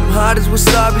enough. I'm hot as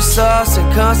wasabi sauce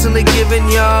and constantly giving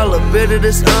y'all a bit of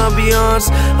this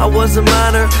ambiance. I was a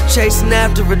minor, chasing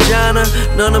after vagina.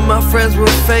 None of my friends were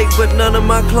fake, but none of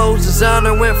my clothes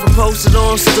designer. Went from posted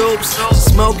on stoops to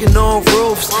smoking on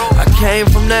roofs. I came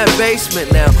from that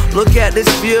basement now. Look at this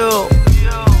view.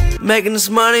 Making this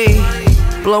money,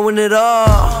 blowing it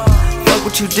all. Fuck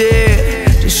what you did.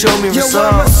 Just show me results. Yo,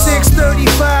 I'm a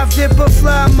 635 dipper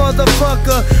fly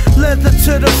motherfucker. Leather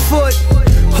to the foot.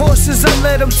 Horses, I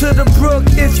led them to the brook.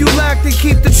 If you like to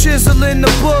keep the chisel in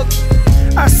the book.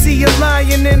 I see a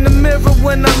lion in the mirror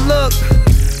when I look.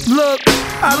 Look,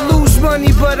 I lose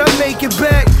money but I make it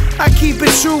back. I keep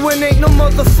it true and ain't no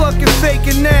motherfucking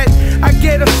faking that. I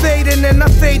get a fade and then I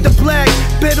fade to black.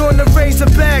 Bet on the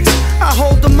Razorbacks. I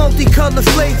hold the multicolored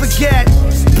flavor gat.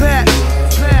 Pat.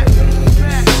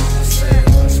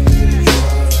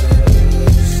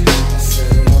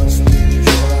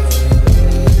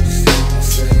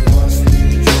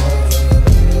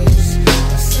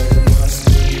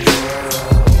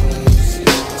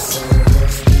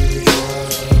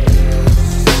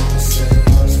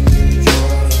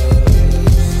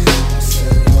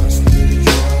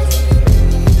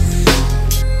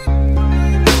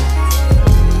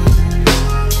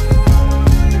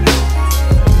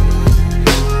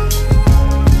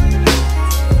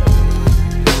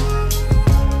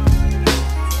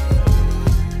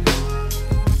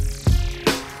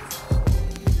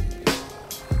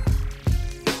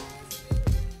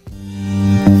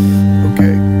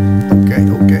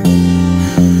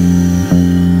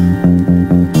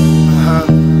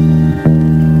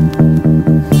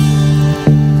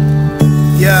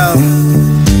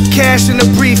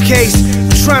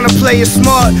 Play it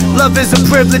smart, love is a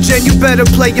privilege and you better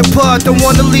play your part. Don't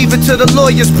wanna leave it to the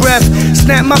lawyer's breath.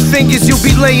 Snap my fingers, you'll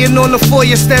be laying on the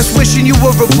foyer steps, wishing you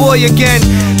were a boy again.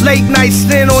 Late night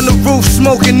stand on the roof,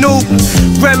 smoking noob,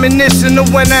 reminiscing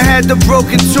of when I had the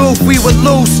broken tooth. We were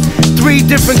loose, 3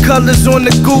 different colors on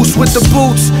the goose with the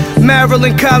boots.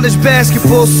 Maryland college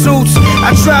basketball suits.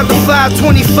 I drive the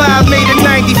 525, made it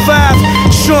 95.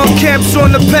 Sean Kemp's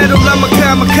on the pedal, I'm a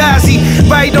kamikaze.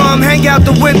 Right arm hang out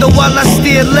the window while I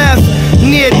steer left.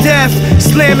 Near death,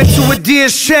 slamming to a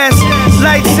deer's chest.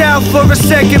 Lights out for a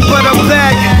second, but I'm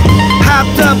back.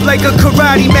 Hopped up like a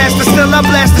karate master. Still I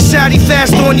blast the shotty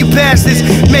fast on you bastards.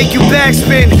 Make you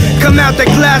backspin. Come out the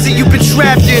closet you've been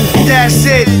trapped in. That's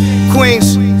it,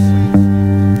 Queens.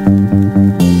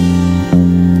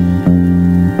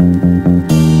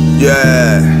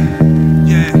 Yeah.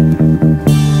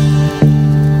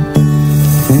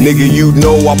 Nigga, you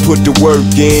know I put the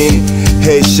work in.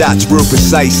 Headshots real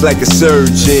precise like a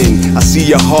surgeon. I see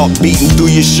your heart beating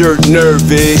through your shirt,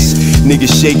 nervous. Nigga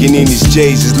shaking in his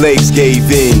J's, his legs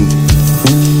gave in.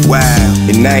 Wow,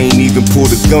 and I ain't even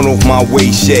pulled a gun off my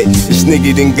waist yet. This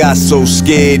nigga done got so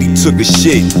scared he took a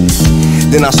shit.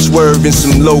 Then I swerve in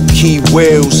some low-key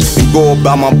wheels and go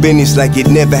about my business like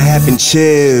it never happened.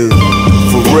 Chill,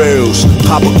 for reals,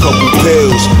 pop a couple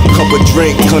pills, cup of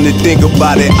drink, come to think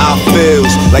about it, I feels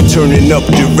like turning up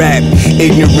the rap,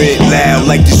 ignorant, loud,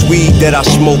 like this weed that I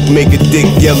smoke make a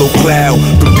thick yellow cloud.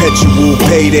 Perpetual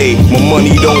payday, my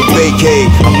money don't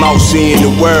vacate. I'm out seeing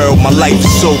the world, my life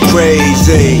is so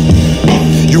crazy.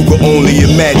 You can only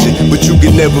imagine, but you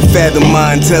can never fathom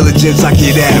my intelligence. I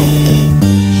get at 'em.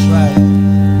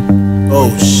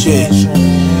 Oh shit,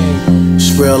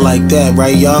 it's real like that,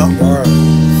 right y'all?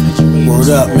 Word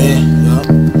up, man.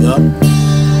 Yup.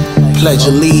 pledge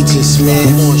allegiance, man.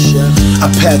 I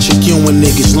Patrick Ewing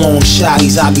niggas, long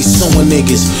shotties, I be suing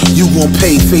niggas. You gon'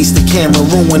 pay, face the camera,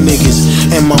 ruin niggas.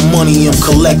 And my money I'm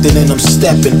collecting and I'm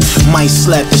stepping. Might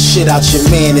slap the shit out your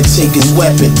man and take his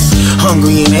weapon.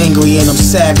 Hungry and angry and I'm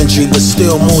savagery, but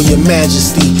still more your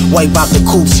majesty. Wipe out the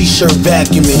coupe, t-shirt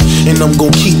vacuuming. And I'm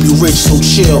gon' keep you rich, so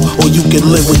chill. Or you can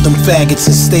live with them faggots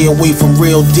and stay away from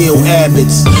real deal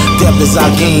habits. Death is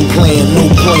our game plan, no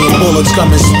playing. Bullets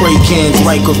come in spray cans,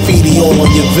 write graffiti all on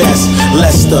your vest.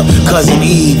 Lester, Cousin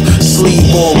Eve,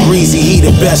 sleeve all greasy, he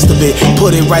the best of it.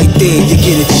 Put it right there, you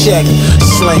get a check.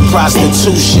 Slang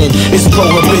prostitution, it's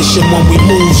prohibition when we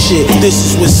move shit. This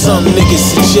is what some niggas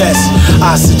suggest.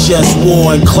 I suggest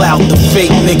war and clout. The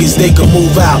fake niggas, they can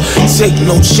move out. Take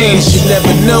no chance, you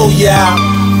never know, y'all.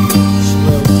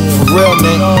 For real,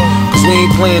 man. Cause we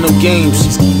ain't playing them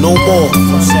games. No more.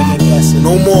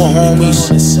 No more,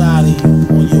 homies.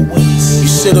 You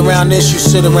sit around this, you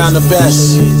sit around the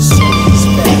best. You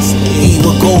eat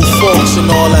with gold forks and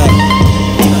all that.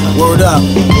 Word up.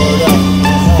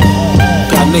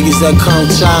 Got niggas that come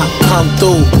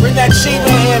through. Bring that cheap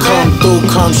in here, man. Come through,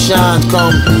 come shine,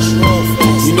 come.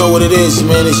 You know what it is,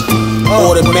 man. It's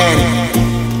automatic.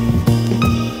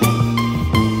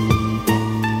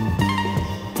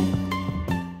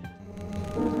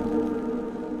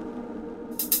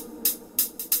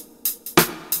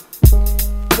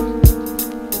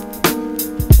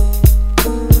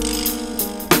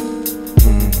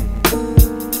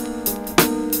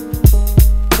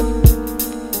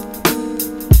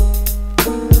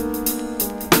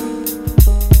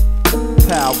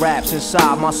 Raps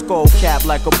inside my skull cap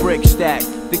like a brick stack.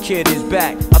 The kid is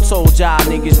back. I told y'all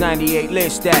niggas 98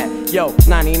 list that. Yo,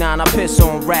 99 I piss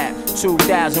on rap.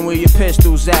 2000 where your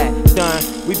pistols at?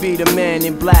 Done. We be the men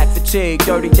in black fatigue.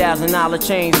 $30,000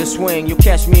 chains to swing. You'll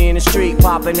catch me in the street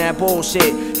popping that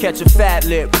bullshit. Catch a fat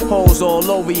lip, holes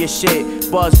all over your shit.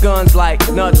 Buzz guns like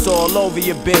nuts all over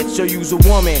your bitch. Yo, use a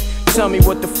woman. Tell me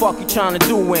what the fuck you tryna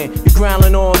do when you're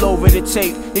growling all over the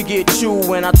tape. You get chewed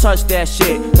when I touch that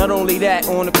shit. Not only that,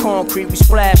 on the concrete we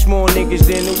splash more niggas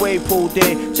than the wave pool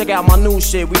did. Check out my new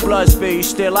shit, we blood spill, you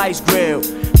still ice grill.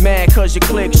 Mad cause your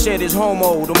click shit is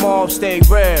homo, the mob stay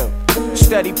real.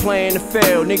 Steady playing the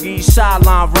field, nigga you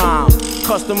sideline rhyme.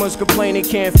 Customers complain they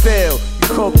can't feel. You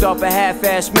cooked up a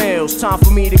half-ass meals. Time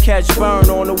for me to catch burn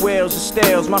on the wheels and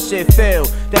stales. My shit failed,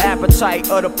 the appetite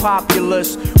of the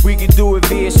populace. We can do it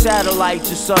via satellite,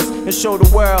 just us, and show the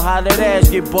world how that ass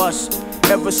get bust.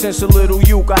 Ever since a little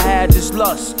uke I had this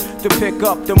lust to pick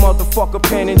up the motherfucker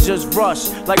pen and just rush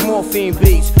like morphine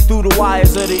beats through the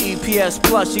wires of the EPS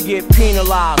Plus. You get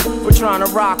penalized for trying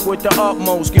to rock with the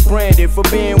utmost. Get branded for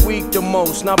being weak the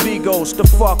most. Now be ghost the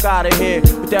fuck out of here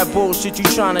with that bullshit you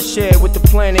trying to share with the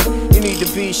planet. You need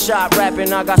to be shot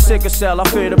rapping. I got sickle cell, I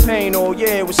feel the pain. Oh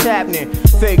yeah, what's happening?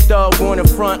 Fake thug going in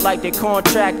front like they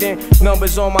contracting.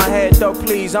 Numbers on my head, thug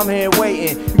please, I'm here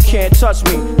waiting. You can't touch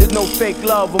me, there's no fake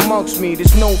love amongst me.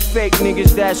 There's no fake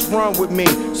niggas that's run with me.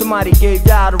 Somebody gave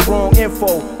y'all the wrong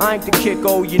info. I ain't the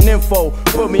kicko, you nympho.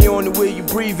 Put me on the way you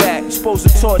breathe at. You supposed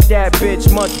to taught that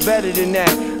bitch much better than that.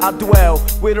 I dwell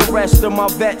where the rest of my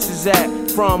vets is at.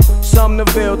 From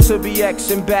Sumnerville to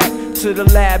BX and back to the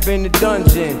lab in the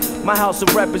dungeon. My house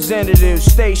of representatives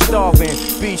stay starving,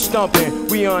 beach stumping.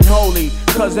 We unholy,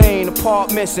 cause there ain't a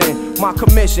part missing. My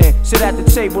commission, sit at the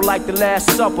table like the Last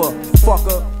Supper.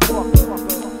 Fucker.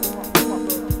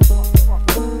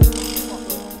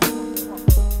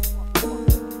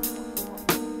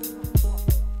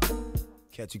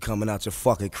 Catch you coming out your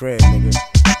fucking crib, nigga.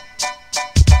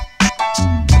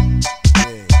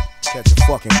 Yeah, catch a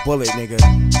fucking bullet, nigga.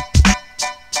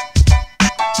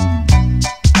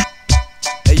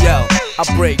 Hey yo,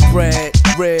 I break bread,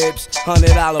 ribs,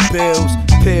 $100 bills,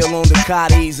 pill on the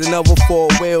cotties and other 4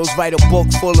 wheels. Write a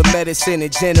book full of medicine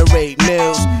and generate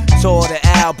mills. Tour the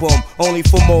album, only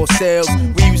for more sales.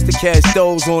 We used to catch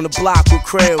those on the block with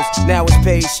krills. Now it's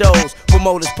paid shows,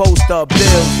 promoters post up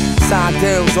bills. Sign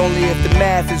deals only if the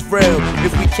math is real.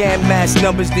 If we can't match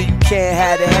numbers, then you can't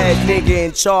have the head nigga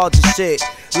in charge of shit.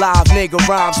 Live nigga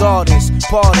rhymes artists,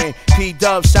 pardon.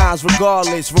 P-Dub shines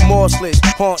regardless, remorseless.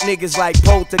 Haunt niggas like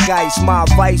poltergeist. My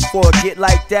advice for a get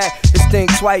like that is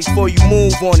think twice before you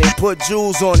move on it. Put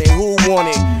jewels on it, who want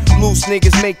it? Loose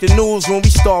niggas make the news when we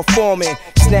start forming.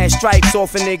 Snatch stripes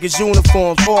off of niggas'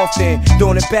 uniforms often.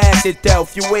 Doing it bad shit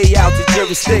Delph, your way out the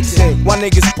jurisdiction. Why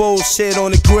niggas bullshit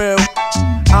on the grill?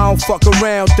 I don't fuck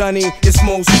around, Dunny. It's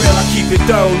most real, I keep it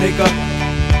thorough, nigga.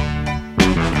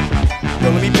 Yo,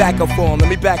 let me back up for him, let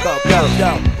me back up,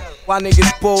 yo. Why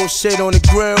niggas bullshit on the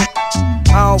grill?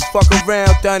 I don't fuck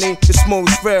around, Dunny, it's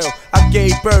most real. I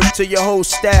gave birth to your whole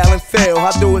style and feel.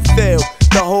 How do it feel?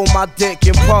 to hold my dick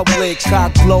in public.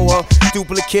 Cock blower,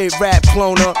 duplicate rap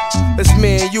cloner. Let's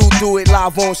me and you do it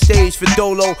live on stage for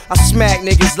Dolo. I smack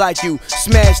niggas like you,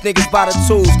 smash niggas by the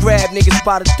tools, grab niggas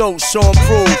by the throat, show 'em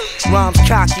prove. Rhymes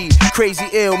cocky, crazy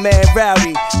ill, man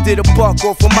rowdy. Did a buck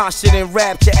off of my shit and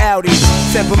rapped your Audi.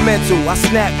 Temperamental, I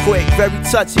snap quick, very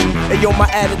touchy. And yo, my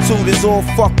attitude is all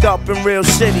fucked up and real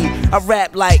shitty. I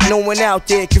rap like no one out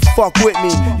there can fuck with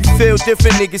me. You feel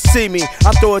different, niggas see me.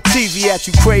 I throw a TV at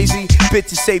you, crazy.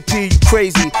 Bitches say P, you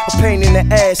crazy. A pain in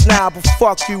the ass, nah, but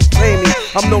fuck you, pay me.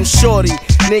 I'm no shorty,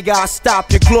 nigga, I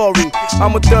stop your glory.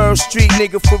 I'm a third street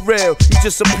nigga for real. You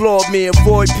just applaud me,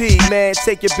 avoid P, man.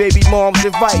 Take your baby mom's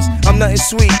advice. I'm nothing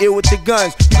sweet, ill with the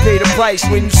guns. You pay the price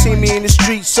when you see me in the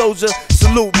street, soldier.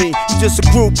 Salute me, you just a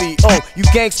groupie. Oh, you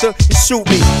gangster, you shoot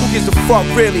me. Who gives a fuck,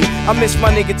 really? I miss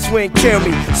my nigga Twin, kill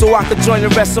me, so I could join the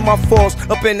rest of my foes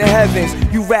up in the heavens.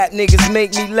 You rap niggas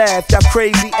make me laugh, that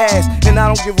crazy ass. And I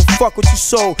don't give a fuck what you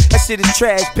sold. That shit is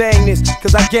trash, bang this,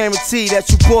 cause I guarantee that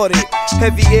you bought it.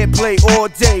 Heavy airplay all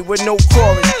day with no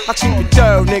chorus. I keep it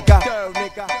thorough, nigga.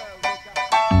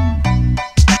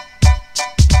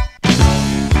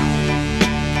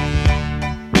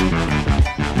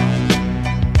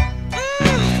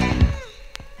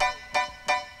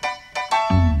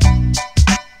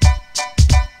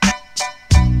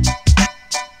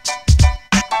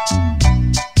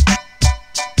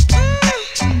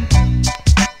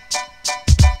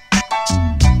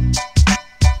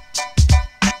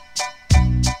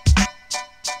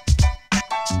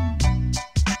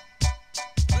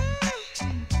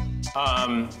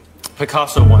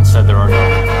 Picasso once said there are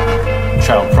no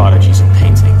child prodigies in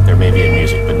painting. There may be in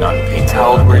music, but not in painting.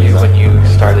 How old were you when you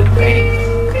started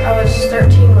painting? I was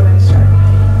 13 when I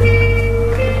started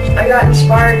painting. I got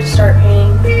inspired to start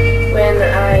painting when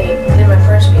I did my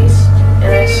first piece,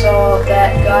 and I saw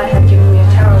that God had given me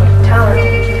a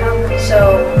talent.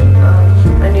 So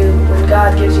I knew when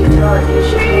God gives you a talent, you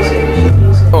should use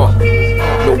it.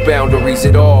 No boundaries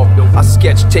at all. I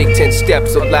sketch, take 10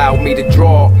 steps, allow me to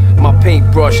draw. My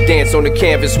paintbrush dance on the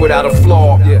canvas without a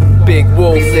flaw. Big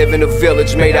wolf live in a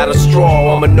village made out of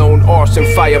straw. I'm a known arson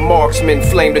fire marksman,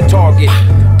 flame the target.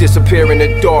 Disappear in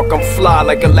the dark, I'm fly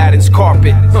like Aladdin's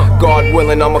carpet. God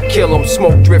willing, I'ma kill him.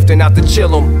 Smoke drifting out to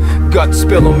chill him. Gut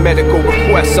spill him, medical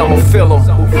requests, I'ma fill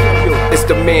him. It's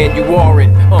the man you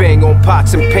aren't. Bang on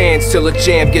pots and pans till a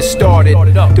jam gets started.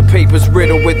 The paper's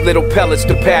riddled with little pellets,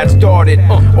 the pad's darted.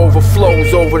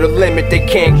 Overflows over the limit, they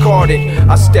can't guard it.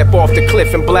 I step off the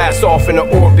cliff and blast off in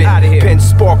the orbit. Pen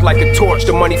spark like a torch,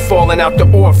 the money falling out the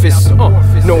orifice.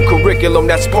 No curriculum,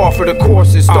 that's par for the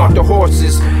courses. Start the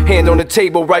horses, hand on the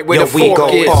table right where the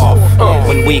fork is.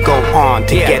 When we go on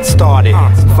to get started.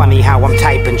 Funny how I'm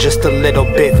typing just a little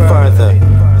bit further.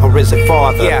 Or is it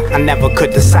farther? I never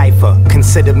could decipher.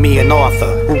 Consider me an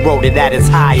author who wrote it at its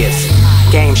highest.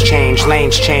 Games change,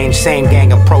 lanes change, same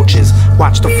gang approaches.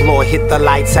 Watch the floor hit the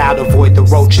lights out, avoid the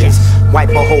roaches. Wipe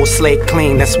a whole slate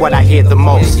clean, that's what I hear the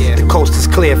most. The coast is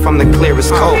clear from the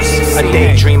clearest coast. A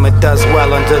daydreamer does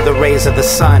well under the rays of the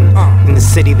sun. In the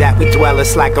city that we dwell,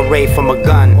 it's like a ray from a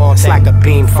gun. It's like a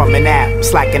beam from an app,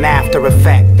 it's like an after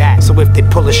effect. So if they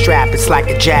pull a strap, it's like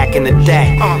a jack in the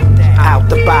deck. Out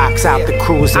the box, out the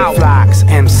cruising flocks.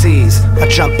 MCs are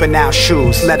jumping out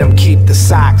shoes, let them keep the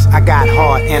socks. I got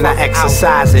heart and I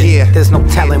exercise it. There's no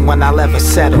telling when I'll ever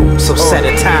settle, so set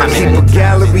a time. I keep a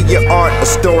gallery of art, a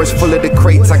storage full of the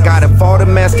crates. I got it for the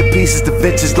masterpieces, the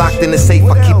vintage locked in the safe.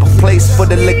 I keep a place for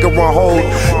the liquor on hold.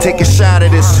 Take a shot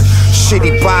of this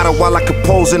shitty bottle while I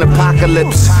compose an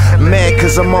apocalypse. Mad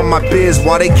cause I'm on my biz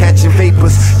while they catching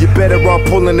vapors. You better off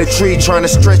pulling a tree trying to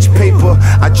stretch paper.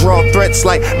 I draw threats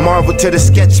like Marvel to the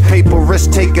sketch paper.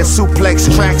 Risk taker,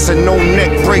 suplex tracks and no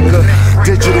neck breaker.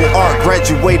 Digital art,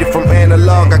 graduated from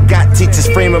analog. I got teachers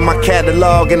framing my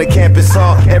catalog in the campus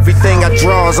hall. Everything I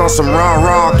draw is on some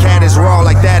raw. Cat is raw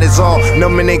like that is all.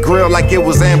 Numbing they grill like it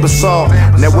was Ambassador.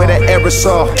 Now where that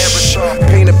aerosol?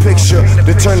 Paint a picture,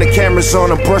 then turn the cameras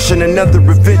on. I'm brushing another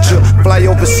adventure. Fly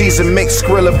overseas and make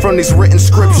Skrilla from these written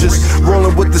scriptures.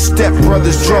 Rolling with the Step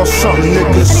Brothers, draw something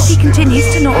niggas. And if he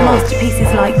continues to knock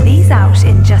masterpieces like these out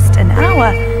in just an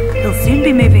hour, he'll soon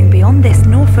be moving beyond this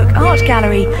Norfolk Art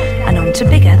Gallery and on to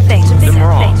bigger things.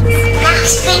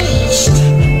 That's finished.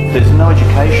 There's no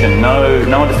education,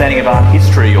 no understanding of art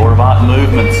history or of art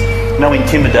movements, no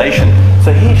intimidation.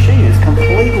 So he or she is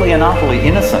completely and utterly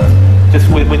innocent, just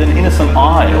with an innocent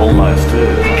eye almost,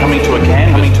 coming to a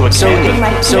canvas. So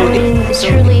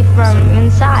truly from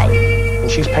inside. And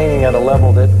she's painting at a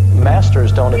level that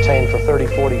masters don't attain for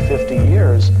 30, 40, 50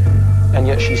 years, and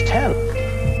yet she's 10.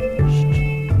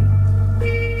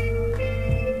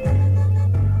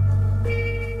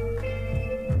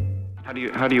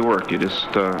 How do you work? You just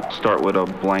start with a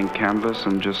blank canvas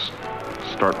and just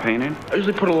start painting? I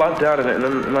usually put a lot down in it,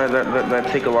 and then I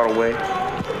take a lot away.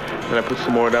 Then I put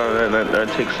some more down, and then I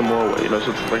take some more away. You know,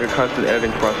 so it's like a constant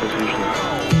editing process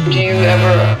usually. Do you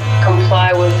ever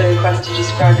comply with the request to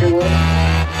describe your work?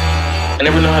 I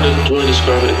never know how to really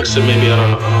describe it, except maybe I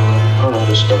don't know how to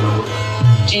describe my work.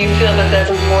 Do you feel that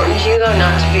that's important to you, though,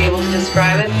 not to be able to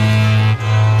describe it?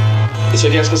 It's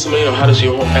like asking somebody, how does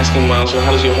your horn, asking Miles,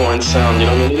 how does your horn sound? You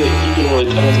know, I mean, you can really,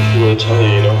 I don't think people really tell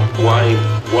you,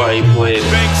 why you play it.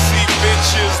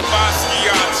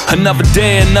 Another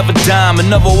day, another dime,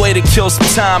 another way to kill some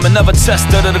time, another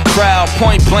tester to the crowd,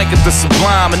 point blank at the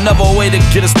sublime, another way to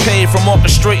get us paid from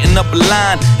orchestrating up a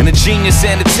line, and a genius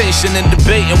annotation and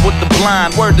debating with the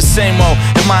blind. Word the same old,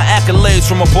 and my accolades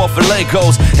from up off of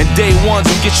Legos, and day ones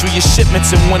will get you your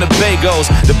shipments and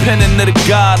Winnebagos, depending to the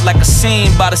god like a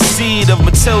scene by the seed of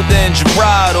Matilda and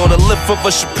Gerard, or the lip of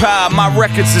a Chappelle. My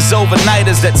records is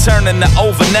overnighters that turn into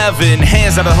over never, and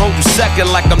hands that'll hold you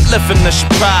second like I'm lifting the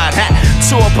Chappelle.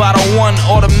 Two about a one,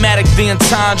 automatic the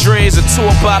entendres, or two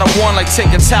about a one like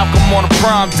taking talcum on a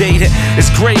prom date. It's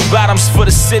gray bottoms for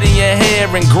the city in hair,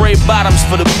 and gray bottoms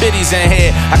for the biddies in here.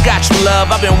 I got you,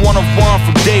 love, I've been one of one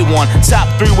from day one. Top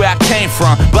 3 where I came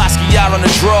from, Basquiat on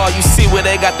the draw, you see where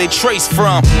they got their trace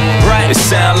from, right? It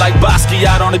sound like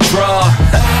Basquiat on the draw.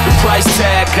 The price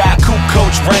tag got coupe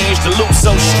coach range, the loop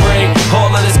so straight, all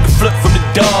of this can flip from the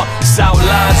door. It's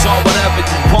outlines or whatever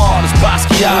you want, it's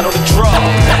Basquiat on the draw.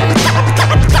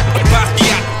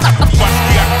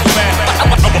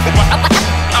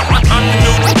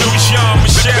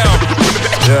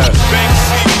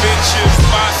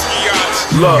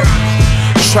 Look,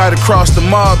 try to cross the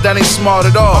mob, that ain't smart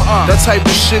at all. That type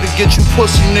of shit'll get you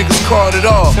pussy niggas caught at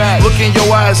all. Look in your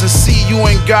eyes and see you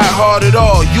ain't got hard at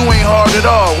all. You ain't hard at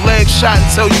all. Leg shot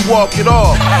until you walk it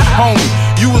off. Homie,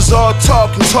 you was all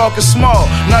talking small.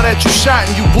 Now that you shot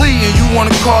and you bleeding, you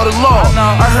wanna call the law.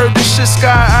 I heard this shit, Sky,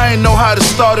 I ain't know how to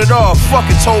start it off. Fuck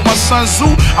it, told my son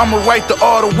Zoo, I'ma write the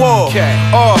art of war.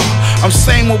 I'm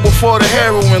same old before the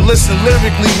heroin. Listen,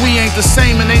 lyrically, we ain't the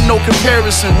same and ain't no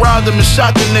comparison. Robbed him and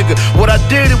shot the nigga. What I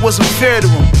did, it wasn't fair to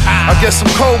him. I guess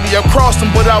I'm Kobe, I crossed him,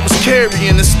 but I was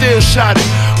carrying and still shot it.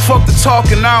 Fuck the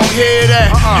talking, I don't hear that.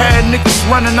 Had niggas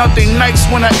running out they nights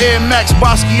when I Air Max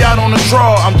Basquiat on the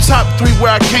draw. I'm top 3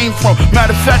 where I came from.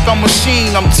 Matter of fact, I'm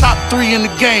machine. I'm top 3 in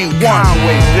the game.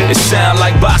 It sound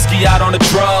like Basquiat on the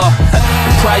draw.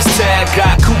 The price tag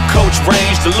got coupe coach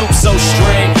range, the loop so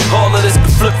straight, all of this can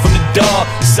flip from the door.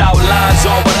 It's outlines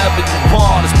or whatever you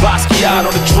want, it's Basquiat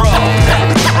on the draw.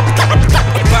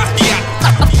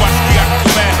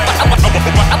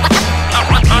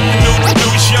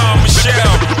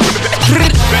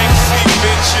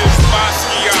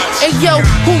 Hey yo,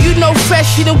 who you know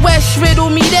fresher than West? Riddle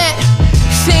me that.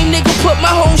 Same nigga put my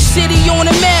whole city on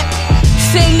the map.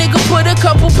 Same nigga put a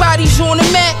couple bodies on the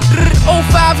map.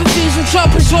 05 and Diesel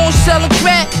jumpers on selling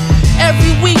crack.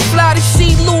 Every week fly to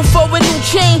see Lou for a new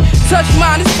chain. Touch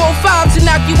minus 4-5 to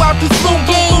knock you out the flu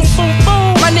games.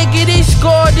 My nigga this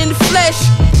God in the flesh.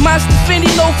 Monster Fendi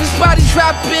loafers, body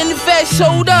drop in the vest.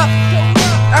 Hold up,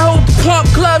 I hold the pump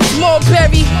gloves,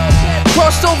 Marberry.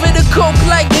 Crossed over the coke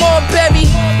like Marberry.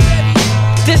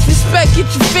 Disrespect, get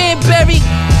your fan buried.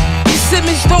 These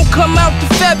Simmons don't come out to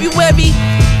February.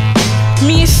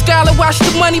 Me and Skylar watch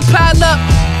the money pile up.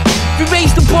 We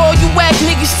raise the ball, you whack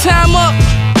niggas, time up.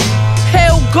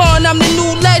 Hell gone, I'm the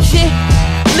new legend.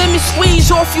 Lemon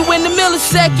squeeze off you in the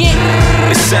millisecond.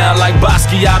 It sound like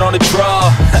Basquiat on the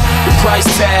draw. The price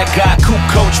tag got coupe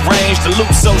coach range, the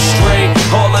loop so straight,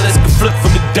 all of this can flip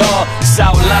from the door. It's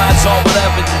outlines or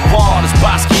whatever you want, it's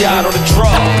Basquiat on the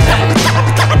draw.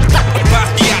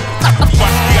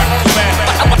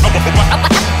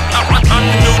 I'm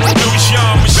the new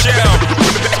Jean-Michel.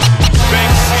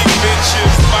 Banksy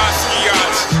bitches,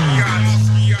 Basquiat.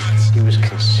 He was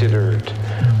considered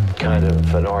kind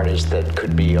of an artist that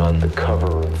could be on the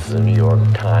cover of the New York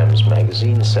Times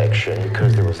magazine section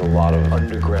because there was a lot of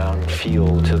underground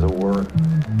feel to the work.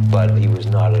 But he was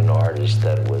not an artist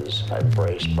that was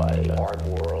embraced by art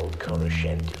world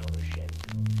conoscenti.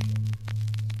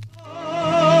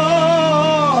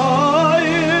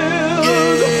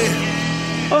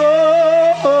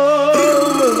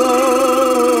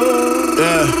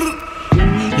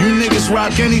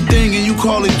 Rock anything and you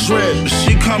call it drip.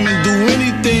 She come and do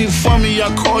anything for me, I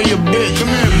call you bitch. Come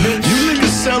here, bitch. You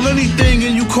niggas sell anything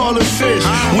and you call it fish.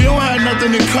 We don't have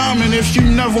nothing in common if you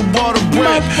never bought a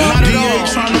brick. DA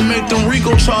trying to make them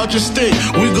Rico charge a stick.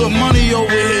 We good money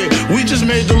over here. We just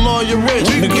made the lawyer rich.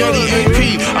 Spaghetti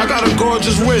AP, I got a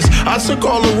gorgeous wrist. I took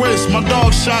all the risks. My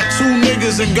dog shot 2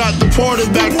 niggas and got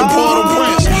deported back to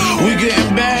Port-au-Prince. We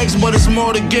getting bags, but it's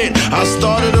more to get. I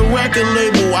started a record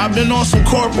label, I've been on some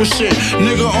corporate shit.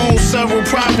 Nigga owns several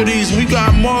properties, we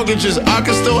got mortgages. I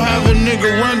can still have a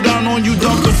nigga run down on you,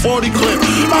 dump the 40 clip.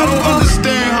 I don't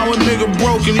understand how a nigga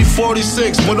broke and he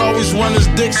 46, but always run his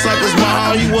dick cycles by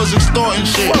how he was extorting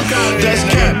shit. That's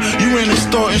cap, you ain't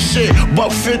extorting shit.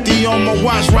 Buck 50 on my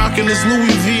watch, rocking this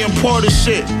Louis V imported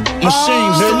shit.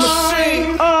 Machine, bitch.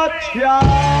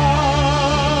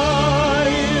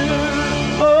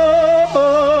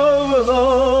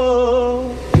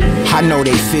 I know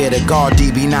they fear the God,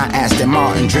 DB not Aston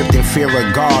Martin, dripped in fear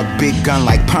of God, big gun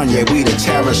like Punye, we the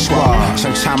terror squad.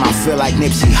 Sometimes I feel like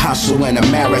Nipsey Hussle in a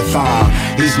marathon.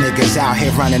 These niggas out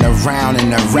here running around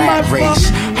in a rat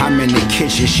race. I'm in the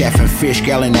kitchen chefing fish,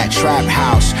 girl in that trap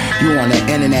house. You on the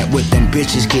internet with them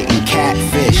bitches getting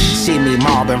catfish. See me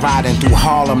mobbing, riding through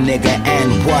Harlem, nigga,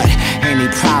 and what? Any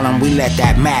problem, we let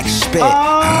that Mac spit.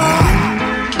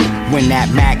 When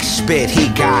that Mac spit, he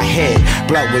got hit.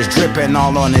 Blood was dripping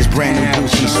all on his brand new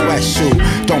Gucci sweatsuit.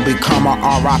 Don't become a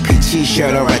R.I.P.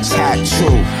 t-shirt or a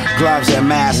tattoo. Gloves and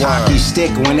mask, hockey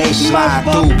stick when they slide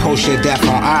through. Post your death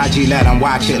on IG, let them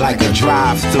watch it like a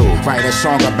drive-through. Write a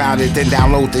song about it, then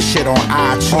download the shit on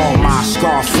iTunes. All my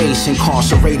Scarface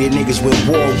incarcerated niggas with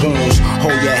war wounds.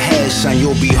 Hold your head, son,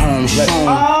 you'll be home soon.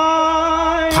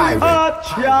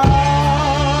 Pirate.